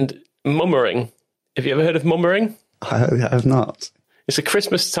 And mummering, have you ever heard of mummering? I have not. It's a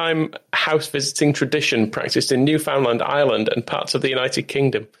Christmas time house visiting tradition practiced in Newfoundland, Ireland and parts of the United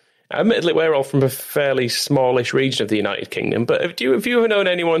Kingdom. Admittedly, we're all from a fairly smallish region of the United Kingdom, but have you ever known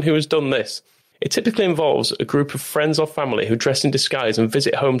anyone who has done this? It typically involves a group of friends or family who dress in disguise and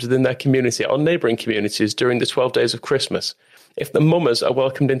visit homes within their community or neighbouring communities during the 12 days of Christmas. If the mummers are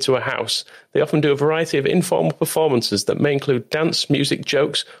welcomed into a house, they often do a variety of informal performances that may include dance, music,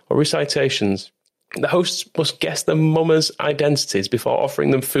 jokes, or recitations. The hosts must guess the mummers' identities before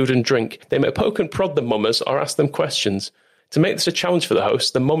offering them food and drink. They may poke and prod the mummers or ask them questions. To make this a challenge for the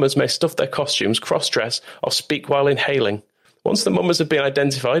hosts, the mummers may stuff their costumes, cross-dress, or speak while inhaling. Once the mummers have been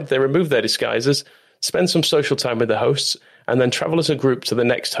identified, they remove their disguises, spend some social time with the hosts, and then travel as a group to the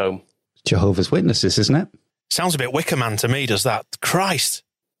next home. Jehovah's Witnesses, isn't it? Sounds a bit Wicker Man to me, does that? Christ.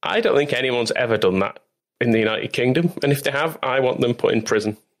 I don't think anyone's ever done that in the United Kingdom, and if they have, I want them put in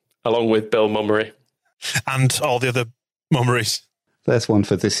prison, along with Bill Mummery. And all the other mummeries. There's one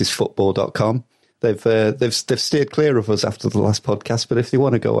for thisisfootball.com. They've steered clear of us after the last podcast, but if they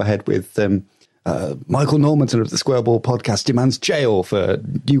want to go ahead with Michael Normanton of the Square Ball podcast demands jail for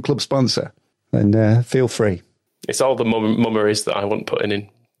new club sponsor, then feel free. It's all the mummeries that I want putting in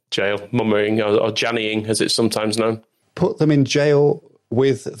jail. Mummering or jannying, as it's sometimes known. Put them in jail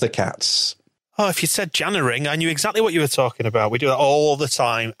with the cats. Oh, if you said jannering, I knew exactly what you were talking about. We do that all the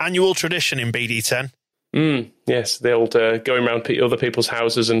time. Annual tradition in BD10. Yes, the old going around other people's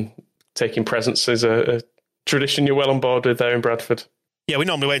houses and taking presents is a tradition you're well on board with there in Bradford. Yeah, we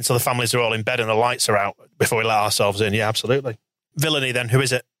normally wait until the families are all in bed and the lights are out before we let ourselves in. Yeah, absolutely. Villainy then, who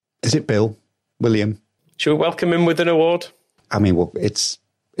is it? Is it Bill? William? Should we welcome him with an award? I mean, well, it's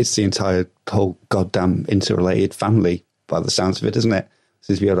the entire whole goddamn interrelated family by the sounds of it, isn't it?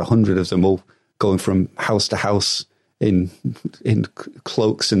 Since we had 100 of them all going from house to house in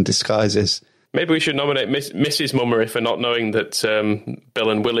cloaks and disguises. Maybe we should nominate Mrs. Mummery for not knowing that Bill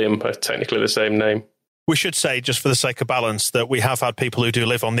and William are technically the same name. We should say, just for the sake of balance, that we have had people who do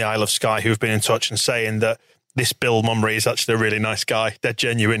live on the Isle of Skye who've been in touch and saying that this Bill Mummery is actually a really nice guy. They're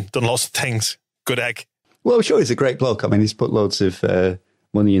genuine, done lots of things. Good egg. Well, I'm sure he's a great bloke. I mean, he's put loads of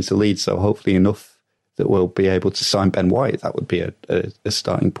money into Leeds, so hopefully enough that we'll be able to sign Ben White. That would be a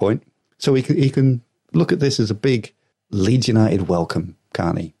starting point. So he can look at this as a big Leeds United welcome,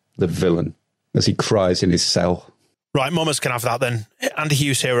 can't he? The villain, as he cries in his cell. Right, Mummers can have that then. Andy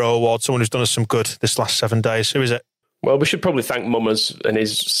Hughes Hero Award, someone who's done us some good this last 7 days. Who is it? Well, we should probably thank Mummers and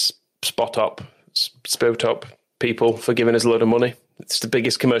his spout up people for giving us a load of money. It's the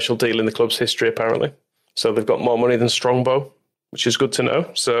biggest commercial deal in the club's history, apparently. So they've got more money than Strongbow, which is good to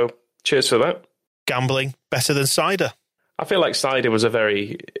know. So cheers for that. Gambling better than cider. I feel like cider was a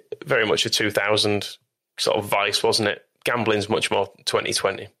very, very much a 2000 sort of vice, wasn't it? Gambling's much more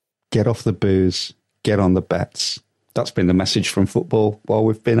 2020. Get off the booze, get on the bets. That's been the message from football while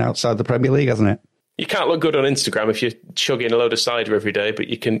we've been outside the Premier League, hasn't it? You can't look good on Instagram if you're chugging a load of cider every day, but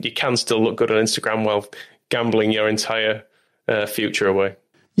you can still look good on Instagram while gambling your entire future away.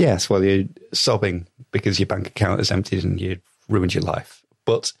 Yes, well, you're sobbing because your bank account is emptied and you've ruined your life.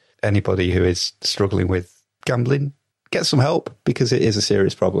 But anybody who is struggling with gambling, get some help because it is a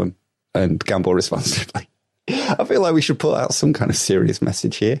serious problem, and gamble responsibly. I feel like we should put out some kind of serious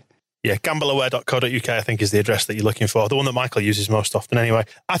message here. Yeah, gambleaware.co.uk, I think, is the address that you're looking for. The one that Michael uses most often anyway.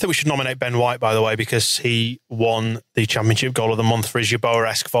 I think we should nominate Ben White, by the way, because he won the Championship Goal of the Month for his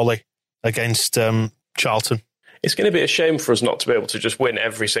Yeboah-esque volley against Charlton. It's going to be a shame for us not to be able to just win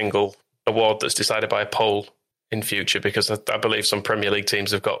every single award that's decided by a poll in future, because I believe some Premier League teams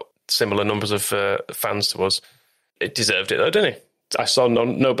have got similar numbers of fans to us. It deserved it, though, didn't it? I saw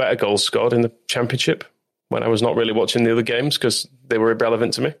no better goals scored in the Championship when I was not really watching the other games because they were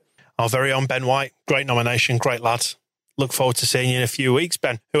irrelevant to me. Our very own Ben White. Great nomination. Great lad. Look forward to seeing you in a few weeks,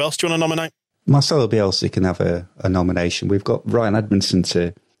 Ben. Who else do you want to nominate? Marcelo Bielsa can have a nomination. We've got Ryan Edmondson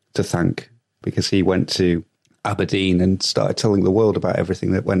to thank because he went to Aberdeen and started telling the world about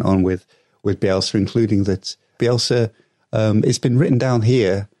everything that went on with Bielsa, including that Bielsa, it's been written down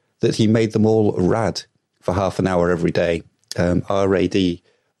here that he made them all rad for half an hour every day. R-A-D,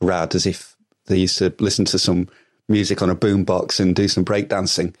 rad, as if they used to listen to some music on a boombox and do some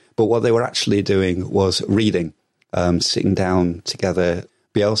breakdancing. But what they were actually doing was reading, sitting down together.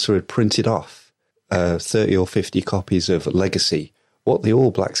 Bielsa had printed off 30 or 50 copies of Legacy, What the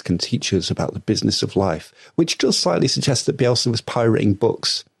All Blacks Can Teach Us About the Business of Life, which does slightly suggest that Bielsa was pirating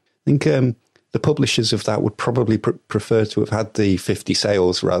books. I think the publishers of that would probably prefer to have had the 50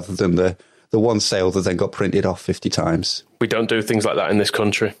 sales rather than the one sale that then got printed off 50 times. We don't do things like that in this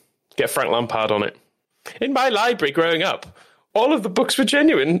country. Get Frank Lampard on it. In my library growing up, all of the books were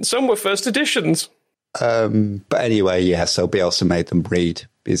genuine. Some were first editions. But anyway, yeah, so Bielsa made them read,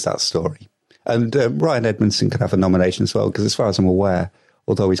 is that story. And Ryan Edmondson can have a nomination as well, because as far as I'm aware,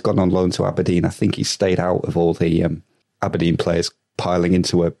 although he's gone on loan to Aberdeen, I think he stayed out of all the Aberdeen players piling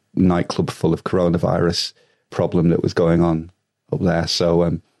into a nightclub full of coronavirus problem that was going on up there.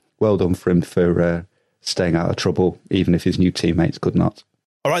 So well done for him for staying out of trouble, even if his new teammates could not.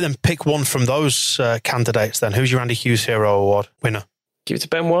 All right, then pick one from those candidates then. Who's your Andy Hughes Hero Award winner? Give it to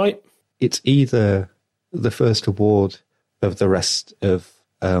Ben White. It's either the first award of the rest of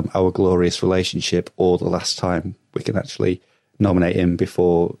our glorious relationship or the last time we can actually nominate him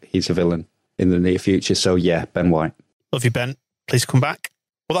before he's a villain in the near future. So yeah, Ben White. Love you, Ben. Please come back.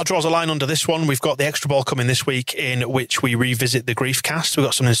 Well, that draws a line under this one. We've got the Extra Ball coming this week in which we revisit the Grief Cast. We've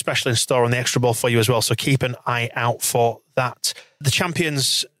got something special in store on the Extra Ball for you as well, so keep an eye out for that. The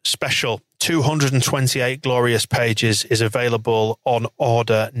Champions Special, 228 glorious pages, is available on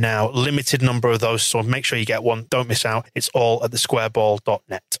order now. Limited number of those, so make sure you get one. Don't miss out. It's all at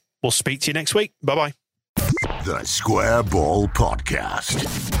thesquareball.net. We'll speak to you next week. Bye-bye. The Square Ball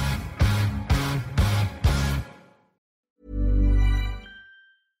Podcast.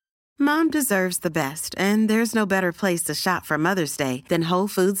 Mom deserves the best, and there's no better place to shop for Mother's Day than Whole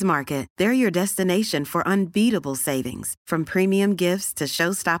Foods Market. They're your destination for unbeatable savings, from premium gifts to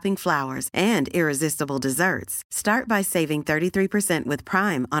show-stopping flowers and irresistible desserts. Start by saving 33% with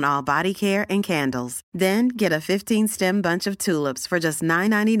Prime on all body care and candles. Then get a 15-stem bunch of tulips for just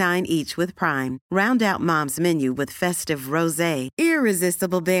 $9.99 each with Prime. Round out Mom's menu with festive rosé,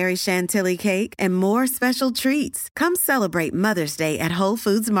 irresistible berry chantilly cake, and more special treats. Come celebrate Mother's Day at Whole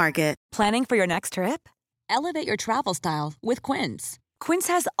Foods Market. Planning for your next trip? Elevate your travel style with Quince. Quince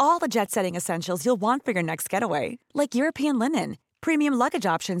has all the jet-setting essentials you'll want for your next getaway, like European linen, premium luggage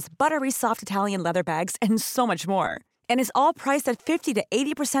options, buttery soft Italian leather bags, and so much more. And is all priced at 50 to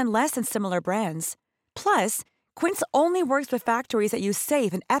 80% less than similar brands. Plus, Quince only works with factories that use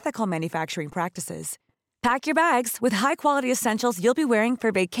safe and ethical manufacturing practices. Pack your bags with high-quality essentials you'll be wearing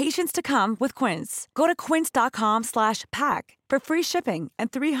for vacations to come with Quince. Go to quince.com/pack for free shipping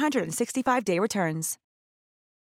and 365-day returns.